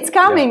it's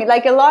coming,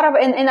 like a lot of,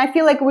 and I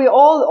feel like we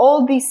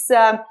all these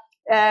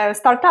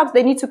startups,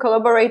 they need to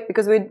collaborate,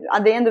 because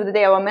at the end of the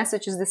day, our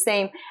message is the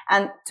same,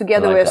 and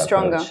together we're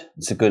stronger. Approach.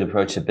 It's a good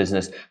approach to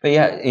business. But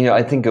yeah,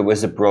 I think it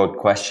was a broad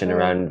question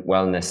around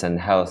wellness and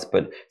health,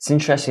 but it's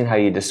interesting how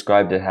you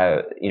described it,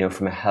 how,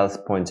 from a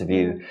health point of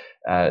view,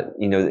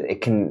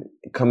 it can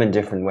come in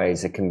different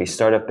ways. It can be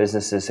startup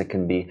businesses, it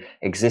can be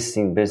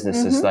existing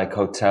businesses like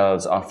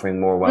hotels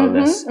offering more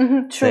wellness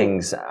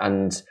things,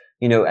 and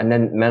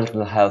then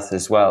mental health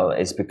as well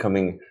is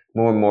becoming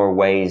more and more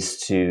ways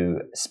to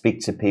speak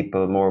to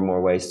people, more and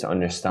more ways to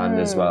understand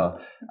as well.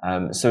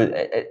 So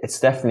it's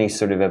definitely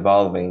sort of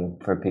evolving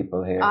for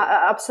people here.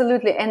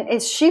 Absolutely. And a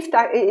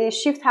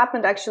shift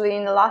happened actually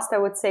in the last, I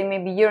would say,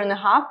 maybe year and a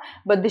half,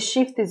 but the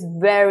shift is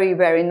very,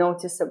 very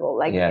noticeable.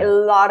 Like a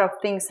lot of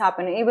things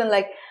happen, even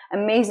like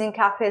amazing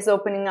cafes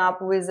opening up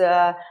with,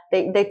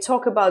 they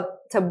talk about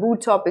taboo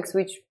topics,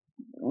 which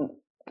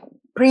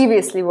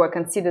previously were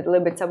considered a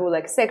little bit taboo,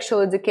 like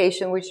sexual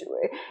education, which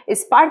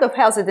is part of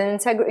health,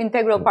 it's an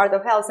integral part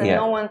of health, and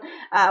no one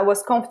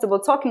was comfortable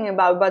talking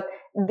about. But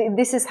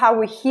this is how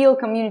we heal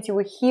community.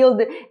 We heal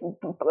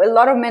a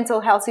lot of mental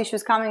health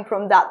issues coming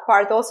from that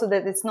part also,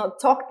 that it's not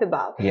talked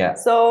about. Yeah.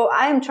 So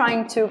I am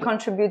trying to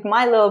contribute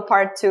my little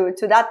part to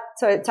that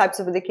types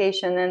of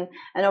education,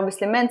 and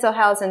obviously mental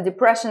health and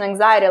depression,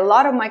 anxiety. A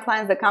lot of my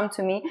clients that come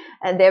to me,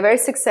 and they're very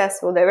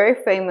successful, they're very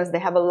famous, they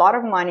have a lot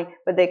of money,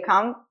 but they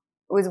come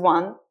with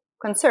one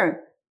concern: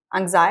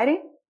 anxiety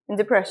and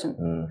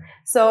depression.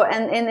 So,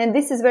 and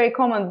this is very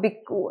common,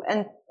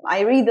 and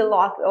I read a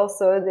lot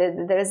also.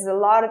 There's a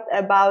lot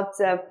about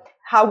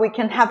how we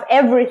can have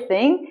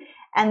everything,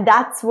 and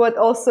that's what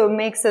also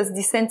makes us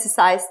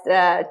desensitized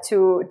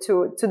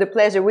to the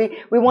pleasure. We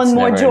want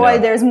more joy.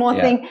 Enough. There's more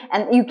thing,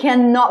 and you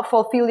cannot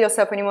fulfill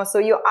yourself anymore. So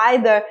you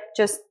either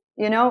just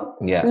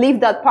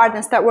leave that part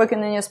and start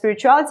working on your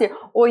spirituality,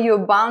 or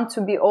you're bound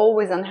to be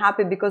always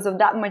unhappy because of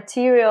that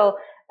material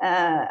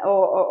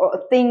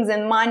or things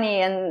and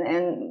money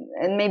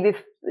and maybe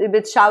a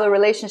bit shallow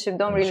relationship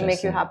don't really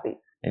make you happy.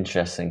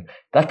 Interesting.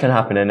 That can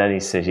happen in any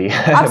city.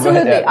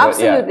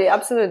 Absolutely,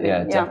 absolutely.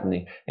 Yeah,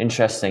 definitely.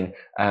 Interesting.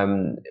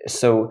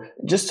 So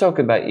just talk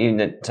about you,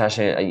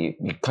 Natasha.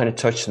 You kind of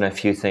touched on a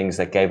few things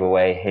that gave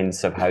away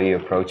hints of how you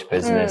approach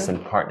business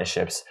and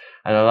partnerships.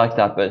 And I like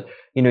that. But,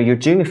 you're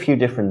doing a few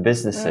different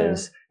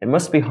businesses. It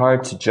must be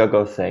hard to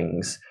juggle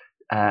things.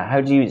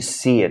 how do you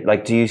see it?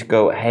 Like, do you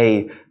go,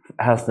 hey,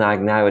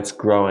 HealthNag, now it's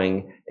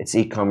growing, it's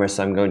e-commerce,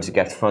 I'm going to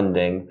get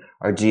funding?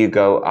 Or do you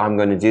go, I'm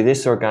going to do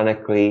this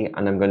organically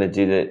and I'm going to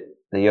do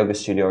the yoga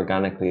studio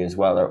organically as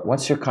well? Or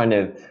what's your kind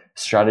of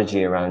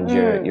strategy around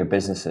your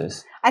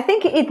businesses? I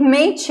think it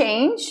may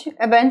change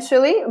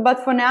eventually,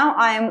 but for now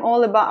I am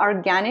all about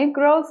organic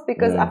growth,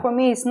 because for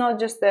me it's not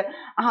just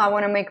I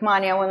want to make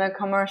money, I want to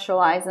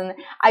commercialize, and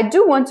I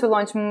do want to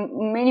launch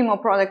many more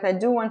products, I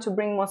do want to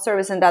bring more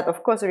service, and that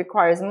of course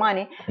requires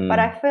money, but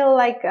I feel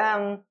like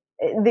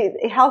the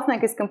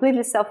HealthNag is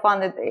completely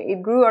self-funded.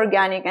 It grew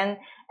organic, and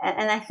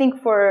I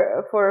think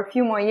for a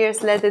few more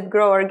years, let it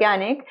grow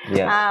organic.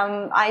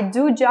 Yeah. I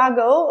do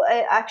juggle.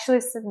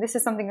 Actually, this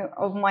is something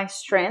of my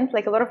strength.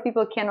 Like, a lot of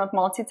people cannot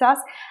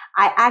multitask.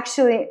 I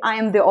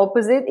am the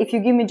opposite. If you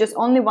give me just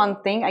only one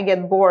thing, I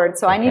get bored.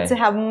 So I need to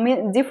have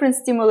different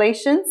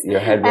stimulations. Your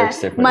head works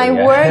differently.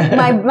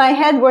 My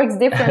head works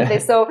differently.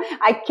 So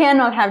I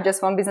cannot have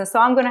just one business. So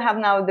I'm going to have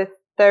now the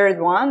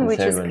third one, which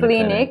is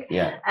clinic.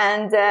 Yeah.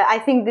 And I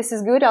think this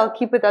is good. I'll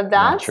keep it at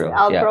that.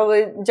 I'll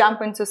probably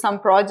jump into some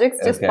projects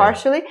just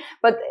partially,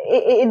 but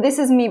this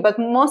is me. But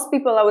most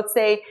people, I would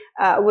say,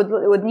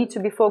 would need to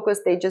be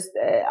focused. They just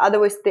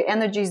otherwise the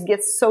energies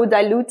get so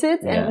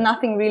diluted and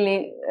nothing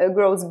really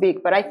grows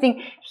big. But I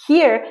think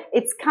here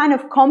it's kind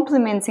of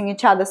complementing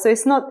each other. So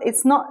it's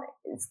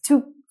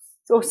two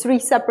or three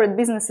separate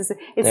businesses.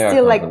 It's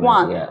still like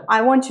one. Yeah.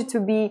 I want you to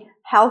be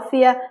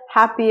healthier,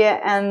 happier,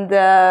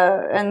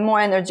 and more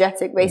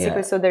energetic,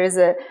 basically. Yeah. So there is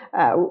a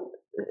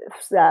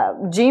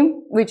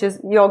gym, which is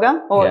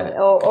yoga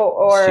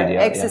or studio,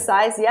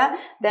 exercise. Yeah.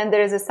 Then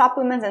there is a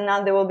supplement, and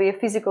now there will be a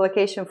physical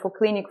location for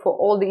clinic for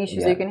all the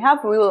issues you can have.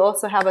 We will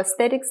also have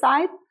aesthetic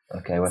side.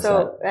 Okay, what's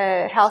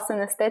that? Health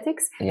and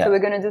aesthetics. Yeah. So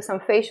we're going to do some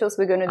facials.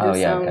 We're going to do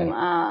some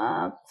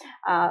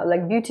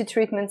like beauty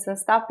treatments and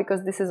stuff,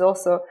 because this is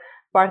also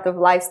part of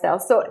lifestyle.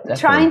 So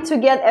trying to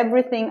get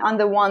everything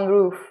under one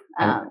roof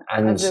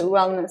and the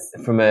wellness.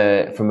 From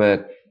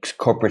a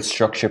corporate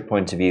structure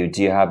point of view,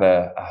 do you have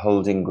a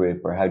holding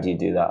group, or how do you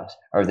do that?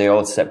 Or are they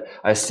all separate?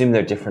 I assume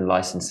there are different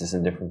licenses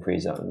in different free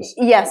zones.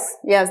 Yes,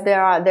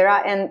 there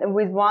are. And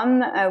with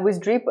with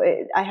Drip,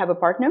 I have a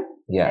partner.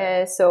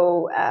 Yeah.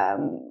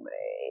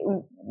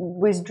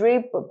 With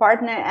Drip,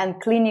 partner and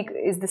clinic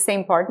is the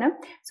same partner.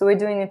 So we're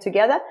doing it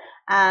together.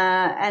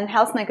 And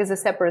HealthNag is a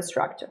separate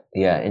structure.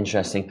 Yeah,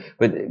 interesting.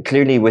 But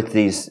clearly with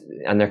these,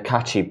 and they're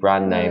catchy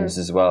brand names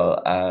as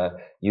well,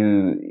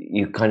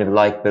 you kind of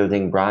like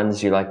building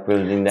brands, you like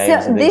building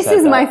names. So this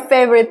is my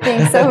favorite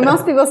thing. So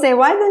most people say,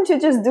 why don't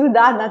you just do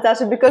that,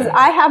 Natasha? Because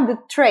I have the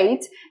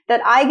trait that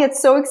I get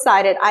so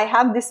excited. I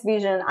have this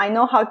vision. I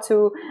know how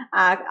to,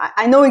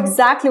 I know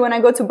exactly when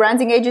I go to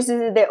branding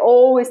agencies, they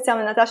always tell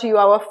me, Natasha, you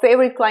are our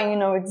favorite client. You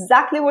know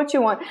exactly what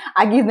you want.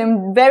 I give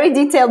them very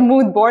detailed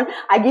mood board.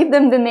 I give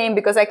them the name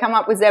because I come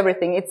up with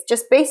everything. It's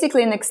just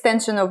basically an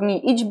extension of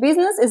me. Each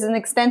business is an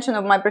extension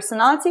of my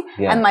personality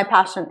and my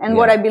passion and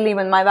what I believe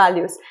in, my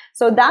values.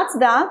 So that's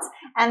that.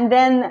 And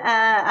then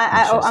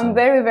I'm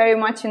very, very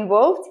much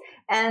involved.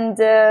 And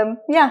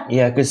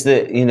because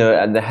at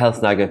the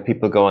HealthNag, if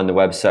people go on the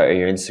website or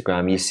your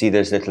Instagram, you see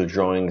there's little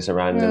drawings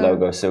around the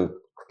logo, so it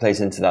plays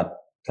into that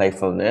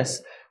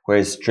playfulness.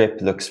 Whereas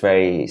Drip looks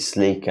very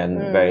sleek and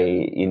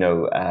very,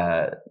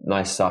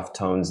 nice soft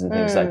tones and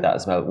things like that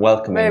as well.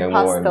 Welcoming very and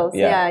pastels. warm.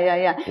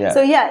 Yeah.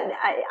 So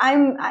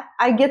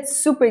I get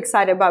super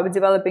excited about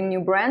developing new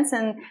brands,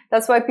 and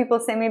that's why people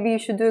say maybe you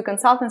should do a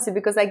consultancy,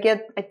 because I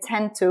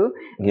tend to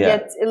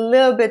get a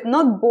little bit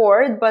not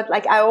bored, but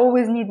like I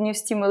always need new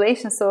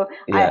stimulation. So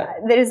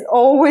there is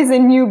always a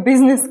new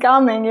business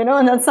coming,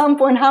 and at some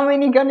point, how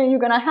many you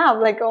gonna have,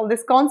 like all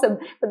this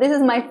concept? But this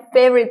is my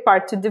favorite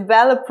part, to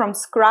develop from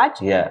scratch.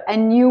 A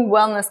new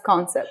wellness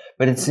concept.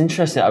 But it's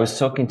interesting. I was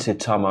talking to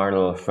Tom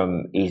Arnold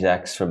from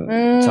EatX, from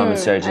Tom and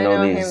Serge, and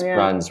all these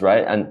brands,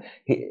 right? And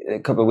a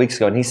couple of weeks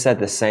ago, and he said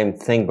the same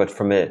thing, but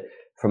from a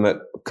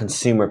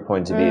consumer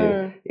point of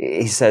view.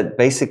 He said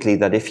basically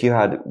that if you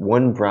had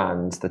one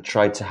brand that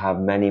tried to have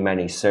many,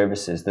 many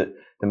services, that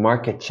the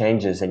market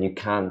changes and you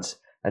can't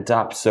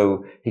adapt.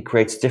 So he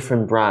creates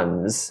different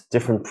brands,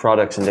 different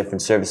products and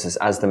different services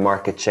as the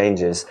market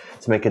changes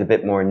to make it a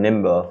bit more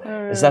nimble.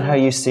 Is that how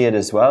you see it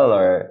as well?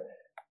 Or,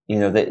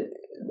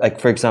 like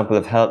for example,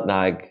 if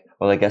HealthNag,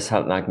 well, I guess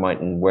HealthNag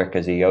mightn't work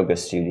as a yoga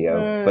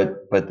studio,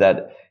 but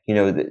that,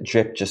 the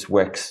Drip just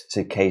works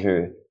to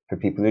cater for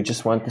people who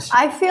just want this.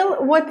 I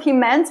feel what he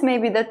meant,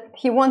 maybe that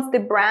he wants the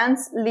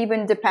brands live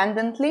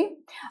independently.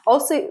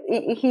 Also,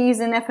 he's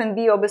an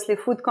F&B, obviously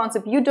food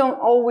concept. You don't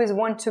always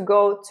want to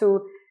go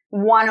to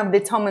one of the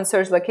Tom and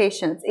Serge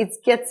locations. It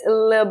gets a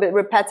little bit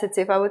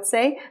repetitive, I would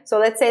say. So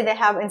let's say they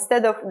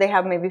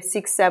have maybe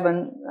 6,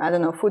 7,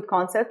 food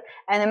concepts.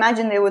 And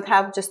imagine they would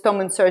have just Tom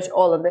and Serge,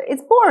 all of it.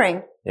 It's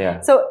boring. Yeah.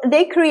 So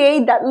they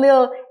create that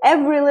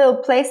every little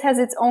place has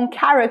its own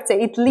character.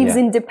 It lives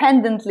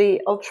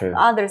independently of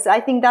others. I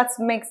think that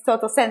makes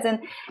total sense. And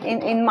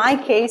in my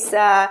case,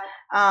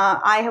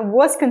 I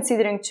was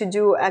considering to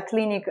do a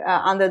clinic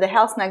under the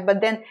Health Snack,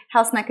 but then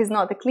Health Snack is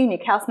not a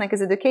clinic. Health Snack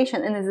is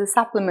education and is a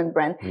supplement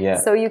brand. Yeah.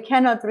 So you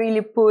cannot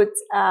really put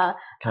as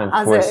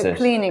a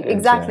clinic.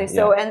 Exactly.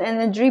 So and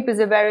the drip is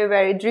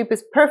drip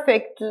is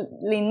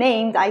perfectly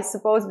named, I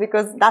suppose,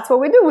 because that's what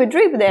we do. We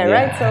drip there,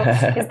 right? So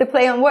it's the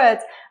play on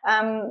words.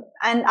 And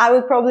I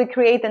will probably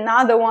create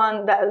another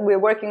one that we're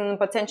working on,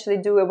 potentially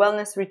do a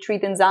wellness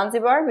retreat in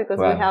Zanzibar, because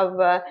we have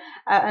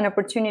an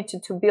opportunity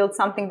to build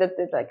something that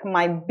is like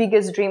my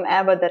biggest dream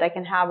ever, that I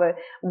can have a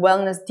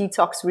wellness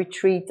detox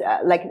retreat,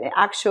 like the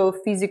actual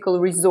physical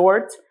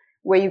resort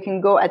where you can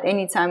go at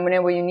any time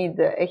whenever you need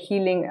a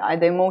healing,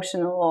 either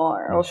emotional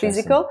or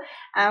physical.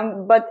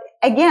 But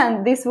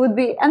again, this would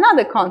be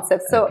another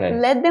concept. So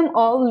let them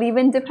all live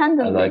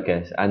independently. I like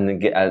it.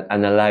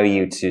 And allow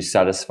you to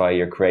satisfy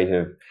your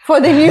creative... For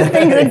the new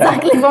things,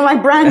 exactly, for my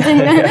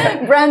branding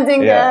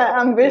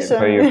ambition.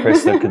 For your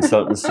personal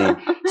consultancy.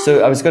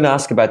 So I was going to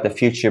ask about the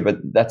future, but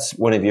that's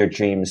one of your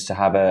dreams, to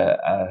have a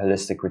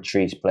holistic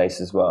retreat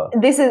place as well.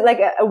 This is like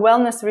a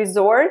wellness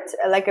resort,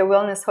 like a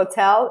wellness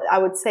hotel. I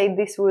would say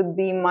this would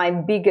be my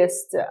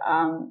biggest...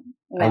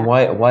 And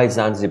why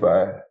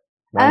Zanzibar?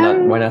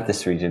 Why not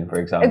this region, for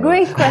example? A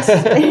great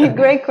question.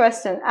 Great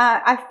question.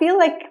 I feel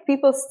like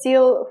people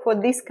still, for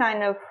this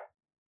kind of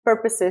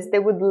purposes, they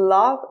would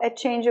love a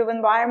change of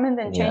environment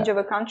and change of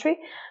a country.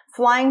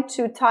 Flying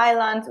to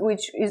Thailand,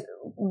 which is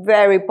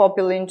very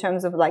popular in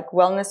terms of like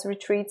wellness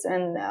retreats,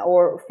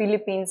 or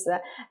Philippines,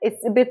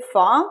 it's a bit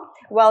far.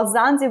 While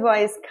Zanzibar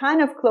is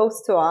kind of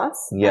close to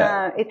us.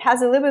 It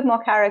has a little bit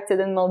more character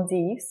than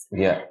Maldives.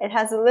 It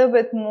has a little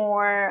bit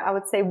more, I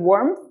would say,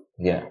 warmth.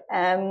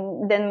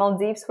 Than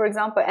Maldives, for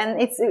example,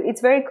 and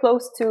it's very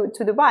close to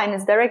Dubai, and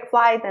it's direct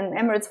flight, and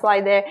Emirates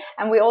fly there,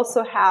 and we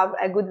also have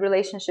a good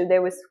relationship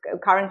there with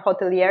current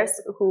hoteliers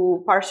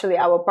who partially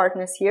our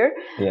partners here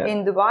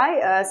in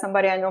Dubai,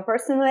 somebody I know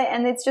personally,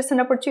 and it's just an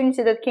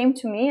opportunity that came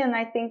to me, and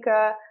I think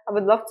I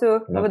would love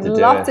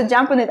to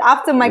jump on it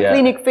after my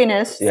clinic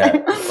finished.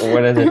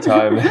 One at a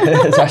time.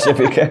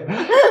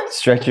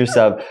 Stretch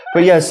yourself.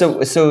 But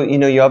so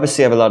you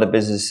obviously have a lot of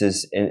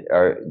businesses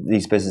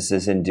these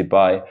businesses in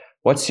Dubai.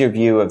 What's your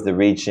view of the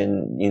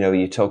region?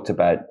 You talked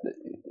about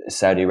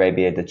Saudi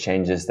Arabia, the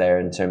changes there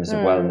in terms of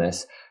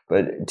wellness,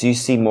 but do you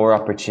see more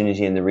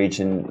opportunity in the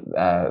region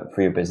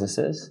for your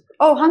businesses?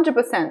 Oh,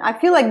 100%. I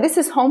feel like this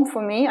is home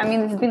for me. I mean,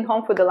 it's been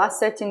home for the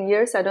last 13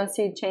 years. I don't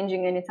see it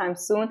changing anytime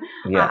soon.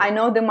 I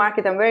know the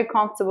market. I'm very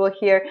comfortable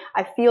here.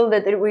 I feel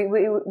that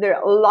there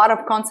are a lot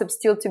of concepts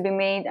still to be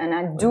made, and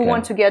I do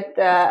want to get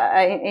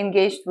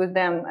engaged with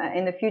them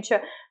in the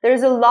future.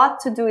 There's a lot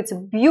to do. It's a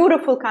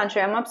beautiful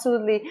country.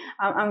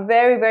 I'm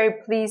very, very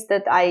pleased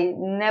that I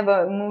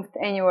never moved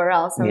anywhere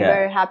else. I'm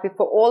very happy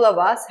for all of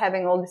us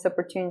having all these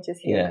opportunities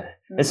here.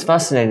 It's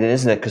fascinating,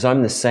 isn't it? Because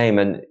I'm the same.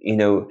 And,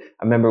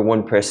 I remember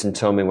one person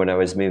told me when I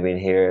was moving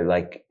here,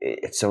 like,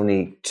 it's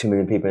only 2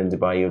 million people in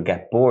Dubai, you'll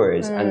get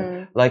bored.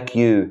 And like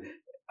you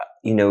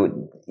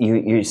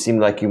seem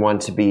like you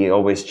want to be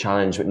always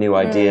challenged with new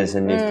ideas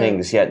and new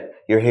things, yet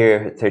you're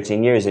here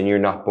 13 years and you're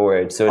not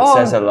bored. So it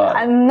says a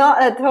lot. Not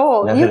at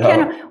all.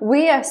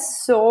 We are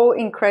so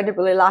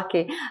incredibly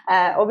lucky.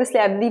 Obviously,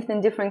 I've lived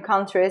in different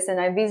countries and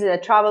I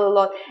travel a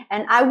lot,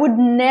 and I would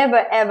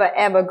never, ever,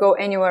 ever go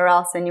anywhere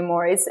else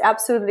anymore. It's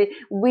absolutely,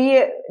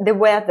 the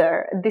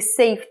weather, the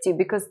safety,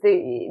 because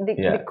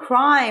the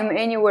crime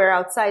anywhere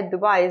outside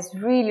Dubai is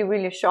really,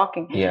 really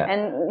shocking.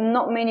 And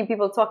not many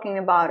people talking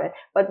about it,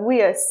 but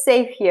we are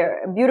safe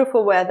here.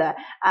 Beautiful weather,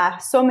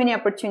 so many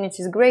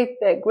opportunities, great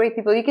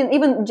people. You can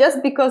even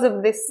just because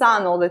of the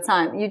sun all the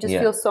time, you just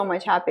feel so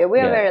much happier. We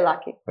are very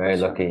lucky. Very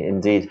lucky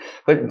indeed.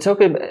 But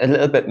talk a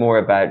little bit more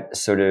about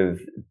sort of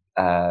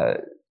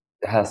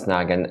Health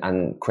Snack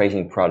and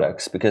creating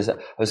products, because I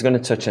was going to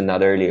touch on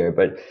that earlier.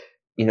 But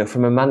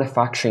from a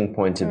manufacturing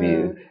point of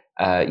view,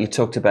 you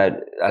talked about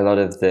a lot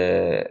of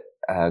the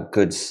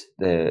goods,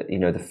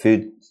 the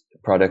food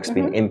products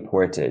being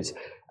imported.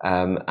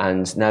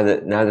 And now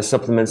the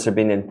supplements are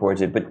being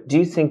imported. But do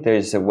you think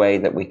there's a way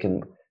that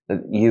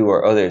you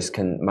or others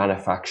can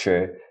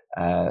manufacture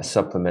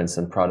supplements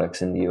and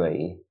products in the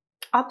UAE?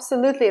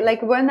 Absolutely.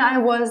 Like when I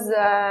was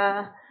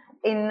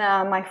in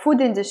my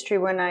food industry,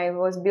 when I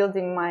was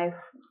building my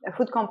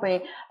food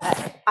company,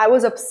 I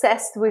was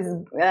obsessed with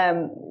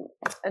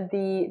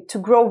to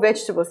grow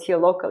vegetables here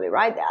locally,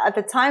 right? At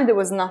the time, there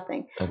was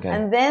nothing.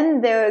 And then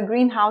the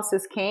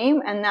greenhouses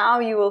came, and now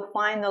you will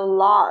find a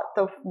lot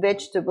of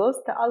vegetables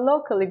that are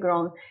locally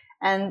grown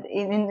and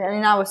in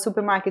our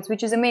supermarkets,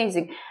 which is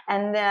amazing.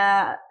 And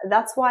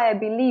that's why I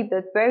believe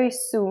that very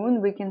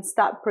soon we can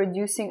start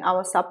producing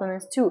our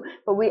supplements too.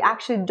 But we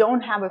actually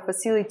don't have a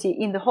facility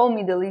in the whole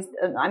Middle East.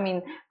 I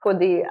mean, for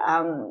the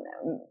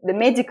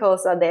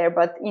medicals are there,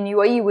 but in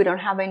UAE we don't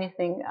have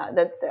anything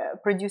that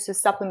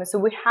produces supplements. So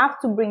we have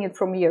to bring it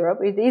from Europe.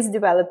 It is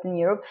developed in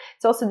Europe.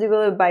 It's also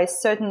developed by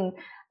certain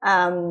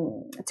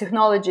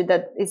technology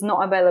that is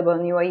not available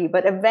in UAE.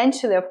 But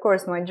eventually, of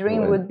course, my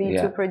dream would be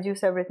to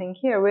produce everything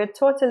here. We're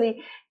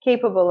totally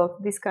capable of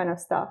this kind of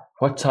stuff.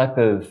 What type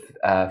of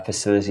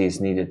facility is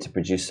needed to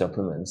produce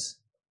supplements?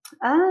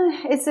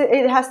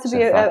 It has to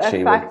be a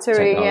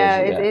factory.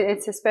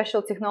 It's a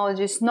special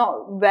technology. It's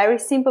not very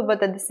simple,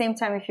 but at the same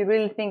time, if you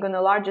really think on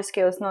a larger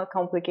scale, it's not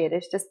complicated.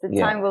 It's just the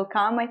time will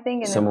come, I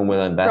think, and someone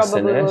will invest in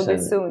it. Probably will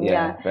be soon.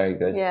 Yeah, very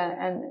good.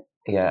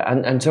 Yeah,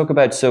 and talk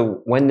about,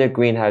 so when the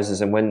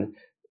greenhouses and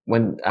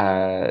when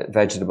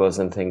vegetables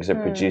and things are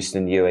produced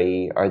in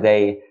UAE, are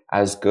they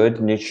as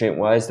good nutrient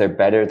wise? They're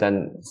better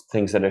than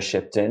things that are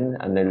shipped in,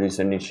 and they lose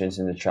their nutrients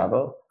in the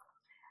travel?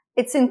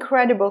 It's an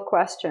incredible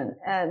question.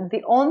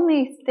 The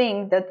only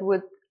thing that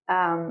would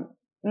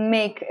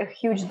make a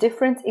huge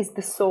difference is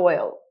the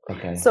soil.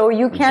 Okay. So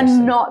you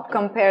cannot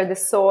compare the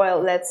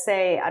soil, let's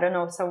say, I don't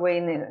know, somewhere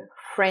in the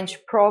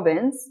French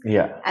province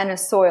and a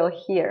soil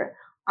here,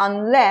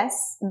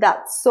 unless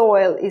that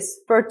soil is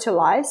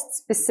fertilized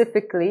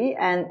specifically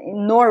and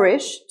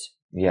nourished.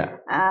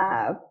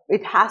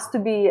 It has to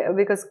be,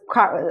 because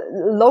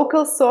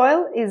local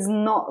soil is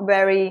not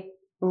very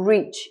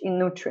rich in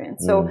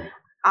nutrients. So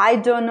I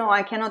don't know.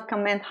 I cannot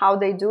comment how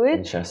they do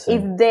it.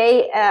 If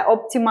they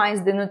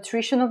optimize the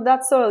nutrition of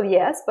that soil,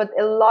 yes. But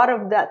a lot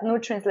of that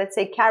nutrients, let's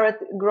say carrot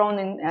grown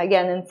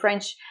in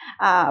French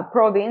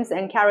province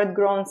and carrot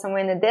grown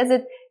somewhere in the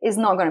desert, is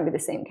not going to be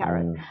the same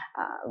carrot.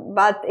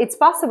 But it's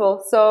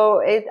possible.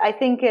 So I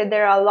think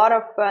there are a lot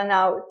of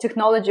now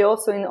technology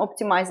also in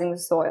optimizing the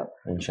soil.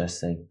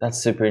 Interesting. That's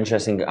super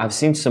interesting. I've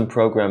seen some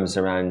programs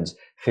around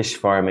fish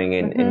farming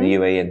in the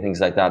UAE and things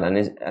like that, and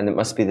it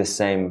must be the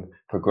same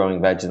for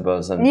growing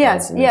vegetables and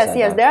yes.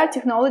 There are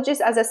technologies,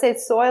 as I said,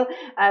 soil.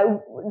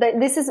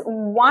 This is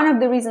one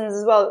of the reasons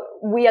as well.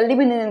 We are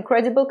living in an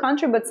incredible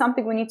country, but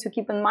something we need to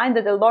keep in mind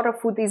that a lot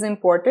of food is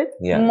imported.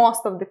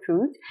 Most of the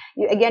food.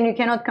 You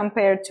cannot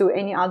compare to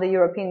any other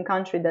European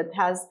country that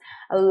has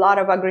a lot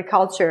of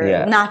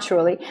agriculture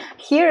naturally.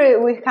 Here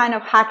we're kind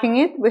of hacking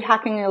it. We're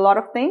hacking a lot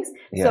of things.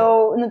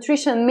 So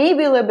nutrition may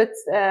be a little bit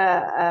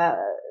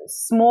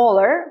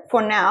smaller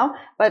for now,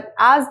 but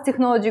as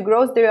technology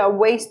grows, there are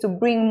ways to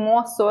bring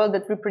more soil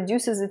that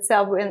reproduces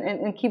itself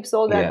and keeps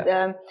all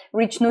that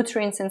rich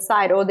nutrients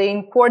inside, or they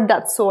import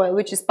that soil,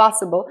 which is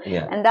possible.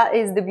 And that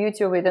is the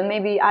beauty of it. And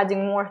maybe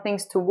adding more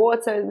things to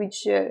water,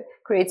 which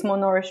creates more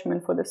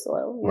nourishment for the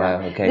soil.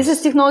 Wow, okay. This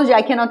is technology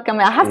I cannot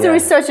comment. I have to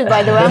research it,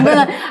 by the way. I'm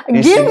gonna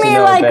give me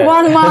like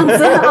 1 month.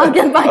 I'll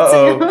get back to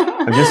you.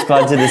 I've just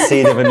planted the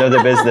seed of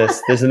another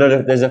business.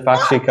 There's a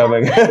factory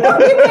coming. Don't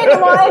give me any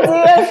more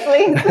ideas,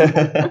 please.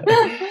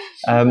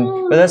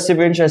 But that's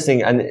super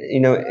interesting. And,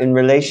 in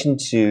relation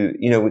to,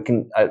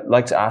 I'd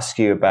like to ask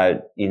you about,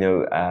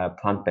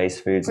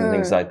 plant-based foods and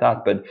things like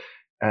that. But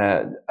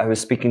I was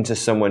speaking to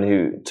someone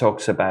who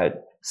talks about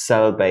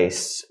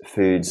cell-based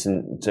foods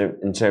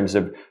in terms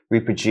of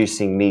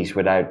reproducing meat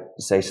without,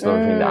 say,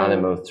 slaughtering the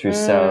animal through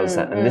cells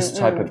and this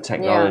type of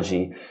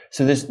technology.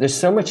 So there's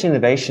so much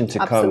innovation to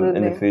come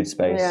in the food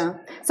space.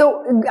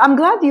 So I'm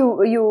glad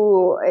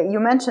you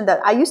mentioned that.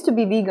 I used to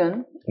be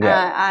vegan.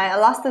 I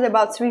lasted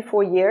about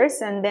 3-4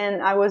 years, and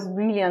then I was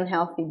really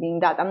unhealthy being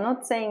that. I'm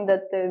not saying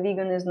that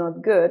vegan is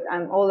not good.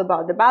 I'm all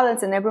about the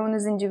balance, and everyone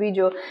is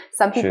individual.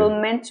 Some people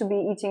meant to be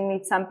eating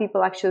meat. Some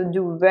people actually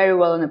do very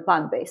well on a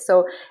plant-based.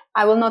 So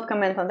I will not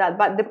comment on that.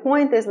 But the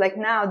point is, like,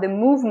 now the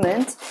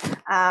movement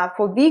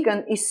for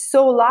vegan is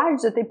so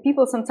large that the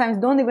people sometimes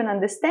don't even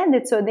understand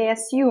it. So they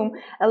assume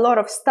a lot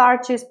of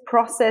starches,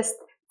 processed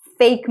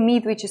fake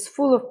meat, which is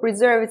full of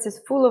preservatives,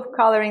 is full of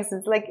colorings.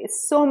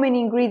 It's so many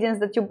ingredients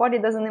that your body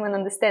doesn't even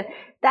understand.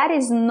 That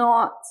is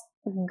not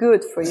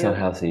good for you. It's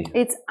unhealthy.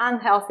 It's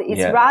unhealthy.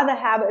 It's rather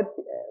have a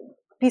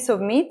piece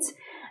of meat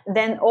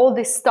than all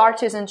these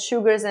starches and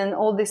sugars and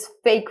all these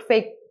fake,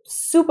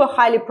 super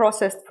highly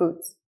processed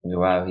foods.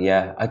 Wow,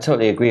 yeah, I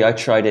totally agree. I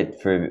tried it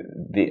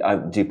I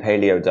do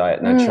paleo diet,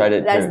 and I tried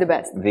it that's the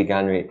best.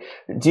 Veganery.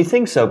 Do you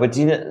think so? But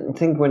do you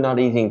think we're not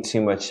eating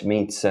too much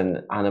meats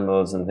and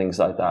animals and things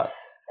like that?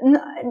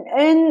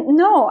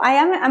 No,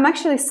 I'm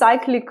actually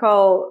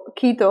cyclical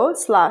keto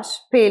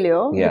 /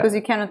 paleo because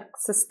you cannot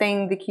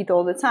sustain the keto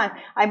all the time.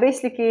 I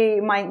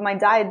basically, my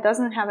diet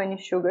doesn't have any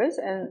sugars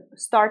and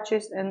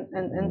starches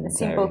and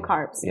simple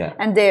carbs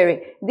and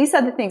dairy. These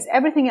are the things.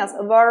 Everything else,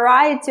 a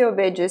variety of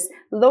veggies,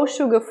 low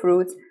sugar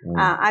fruits.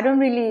 I don't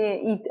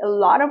really eat a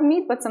lot of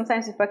meat, but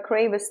sometimes if I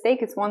crave a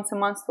steak, it's once a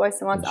month,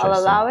 twice a month, I'll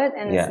allow it,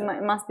 and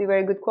it must be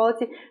very good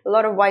quality. A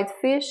lot of white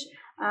fish.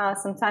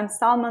 Sometimes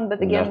salmon,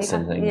 but again,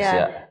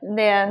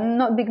 they are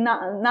not big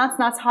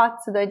nuts hard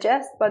to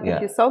digest, but if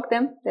you soak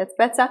them, that's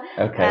better.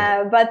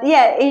 But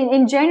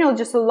in general,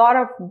 just a lot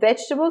of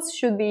vegetables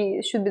should be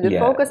the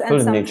focus,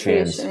 and some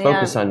nutrients. Fish.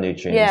 Focus on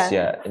nutrients.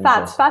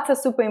 Fats are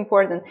super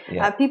important.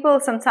 People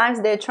sometimes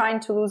they're trying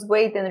to lose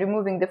weight and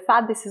removing the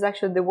fat. This is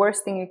actually the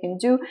worst thing you can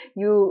do.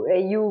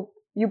 You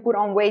you put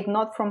on weight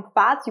not from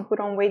fats, you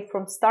put on weight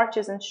from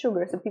starches and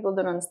sugar. So people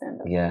don't understand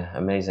that. Yeah,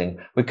 amazing.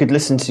 We could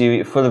listen to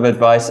you full of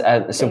advice.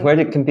 So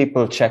where can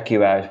people check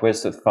you out?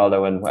 Where's the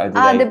follow and how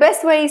do they? The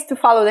best way is to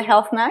follow the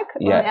Health Nag.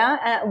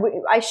 Yeah.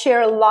 I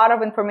share a lot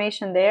of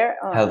information there.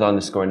 Health_nag on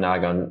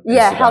Instagram.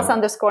 Yeah,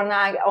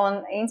 Health_nag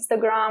on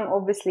Instagram.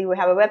 Obviously, we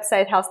have a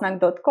website,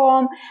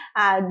 healthnag.com.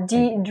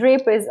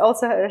 Drip is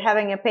also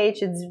having a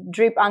page. It's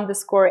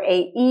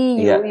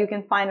drip_AE. You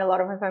can find a lot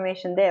of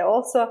information there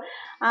also.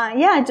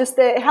 Just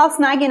health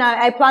snagging.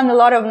 I plan a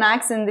lot of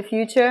nags in the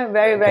future.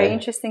 Very, very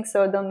interesting.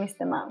 So don't miss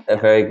them out.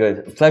 Very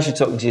good. Pleasure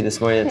talking to you this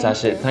morning,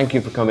 Natasha. Thank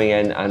you for coming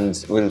in,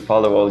 and we'll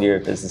follow all your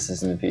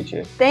businesses in the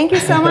future. Thank you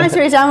so much,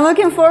 Rich. I'm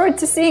looking forward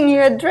to seeing you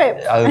at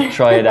Drip. I'll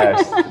try it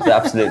out.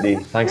 Absolutely.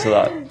 Thanks a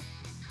lot.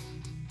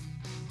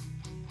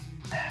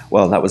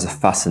 Well, that was a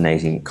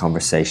fascinating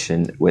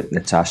conversation with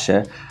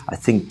Natasha. I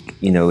think,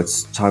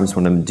 it's times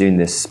when I'm doing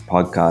this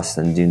podcast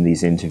and doing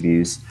these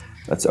interviews,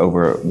 that's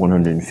over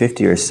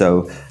 150 or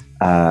so,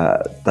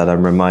 that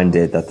I'm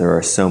reminded that there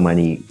are so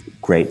many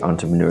great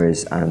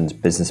entrepreneurs and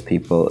business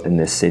people in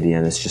this city,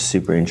 and it's just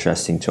super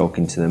interesting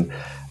talking to them.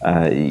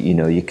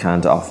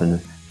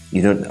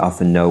 You don't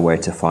often know where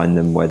to find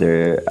them,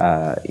 whether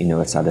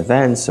it's at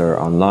events or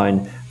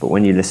online, but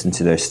when you listen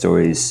to their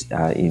stories,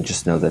 you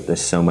just know that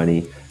there's so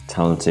many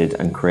talented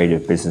and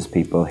creative business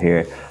people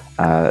here.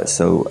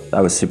 So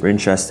that was super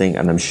interesting,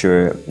 and I'm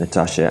sure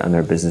Natasha and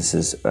her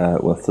businesses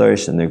will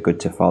flourish, and they're good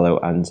to follow,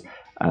 and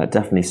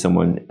definitely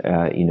someone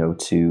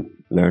to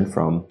learn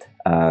from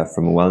a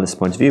wellness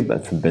point of view,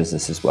 but from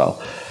business as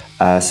well.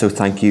 So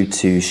thank you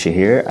to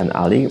Shahir and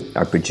Ali,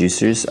 our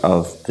producers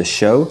of the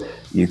show.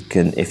 You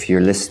can, if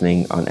you're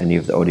listening on any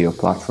of the audio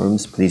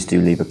platforms, please do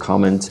leave a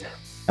comment.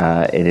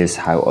 It is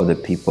how other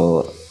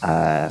people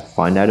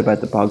find out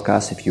about the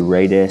podcast. If you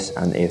rate it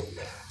and if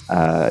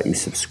you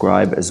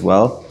subscribe as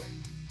well.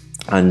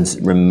 And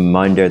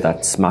reminder that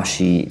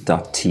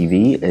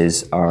smashy.tv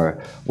is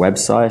our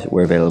website.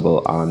 We're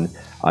available on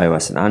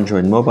iOS and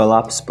Android mobile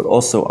apps, but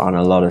also on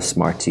a lot of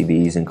smart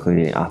TVs,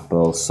 including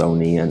Apple,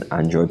 Sony, and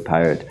Android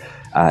powered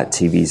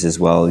TVs as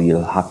well.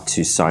 You'll have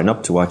to sign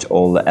up to watch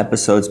all the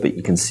episodes, but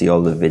you can see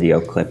all the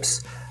video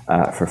clips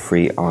for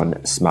free on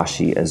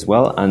Smashy as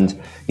well. And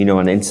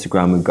on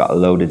Instagram we've got a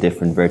load of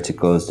different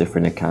verticals,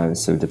 different accounts,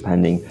 so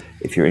depending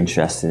if you're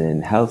interested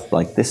in health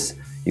like this,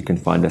 you can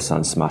find us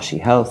on Smashy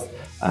Health.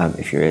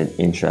 If you're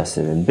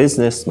interested in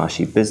business,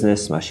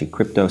 Smashy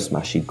Crypto,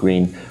 Smashy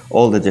Green,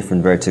 all the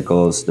different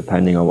verticals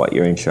depending on what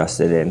you're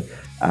interested in.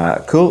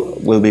 Cool,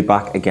 we'll be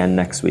back again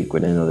next week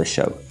with another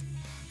show.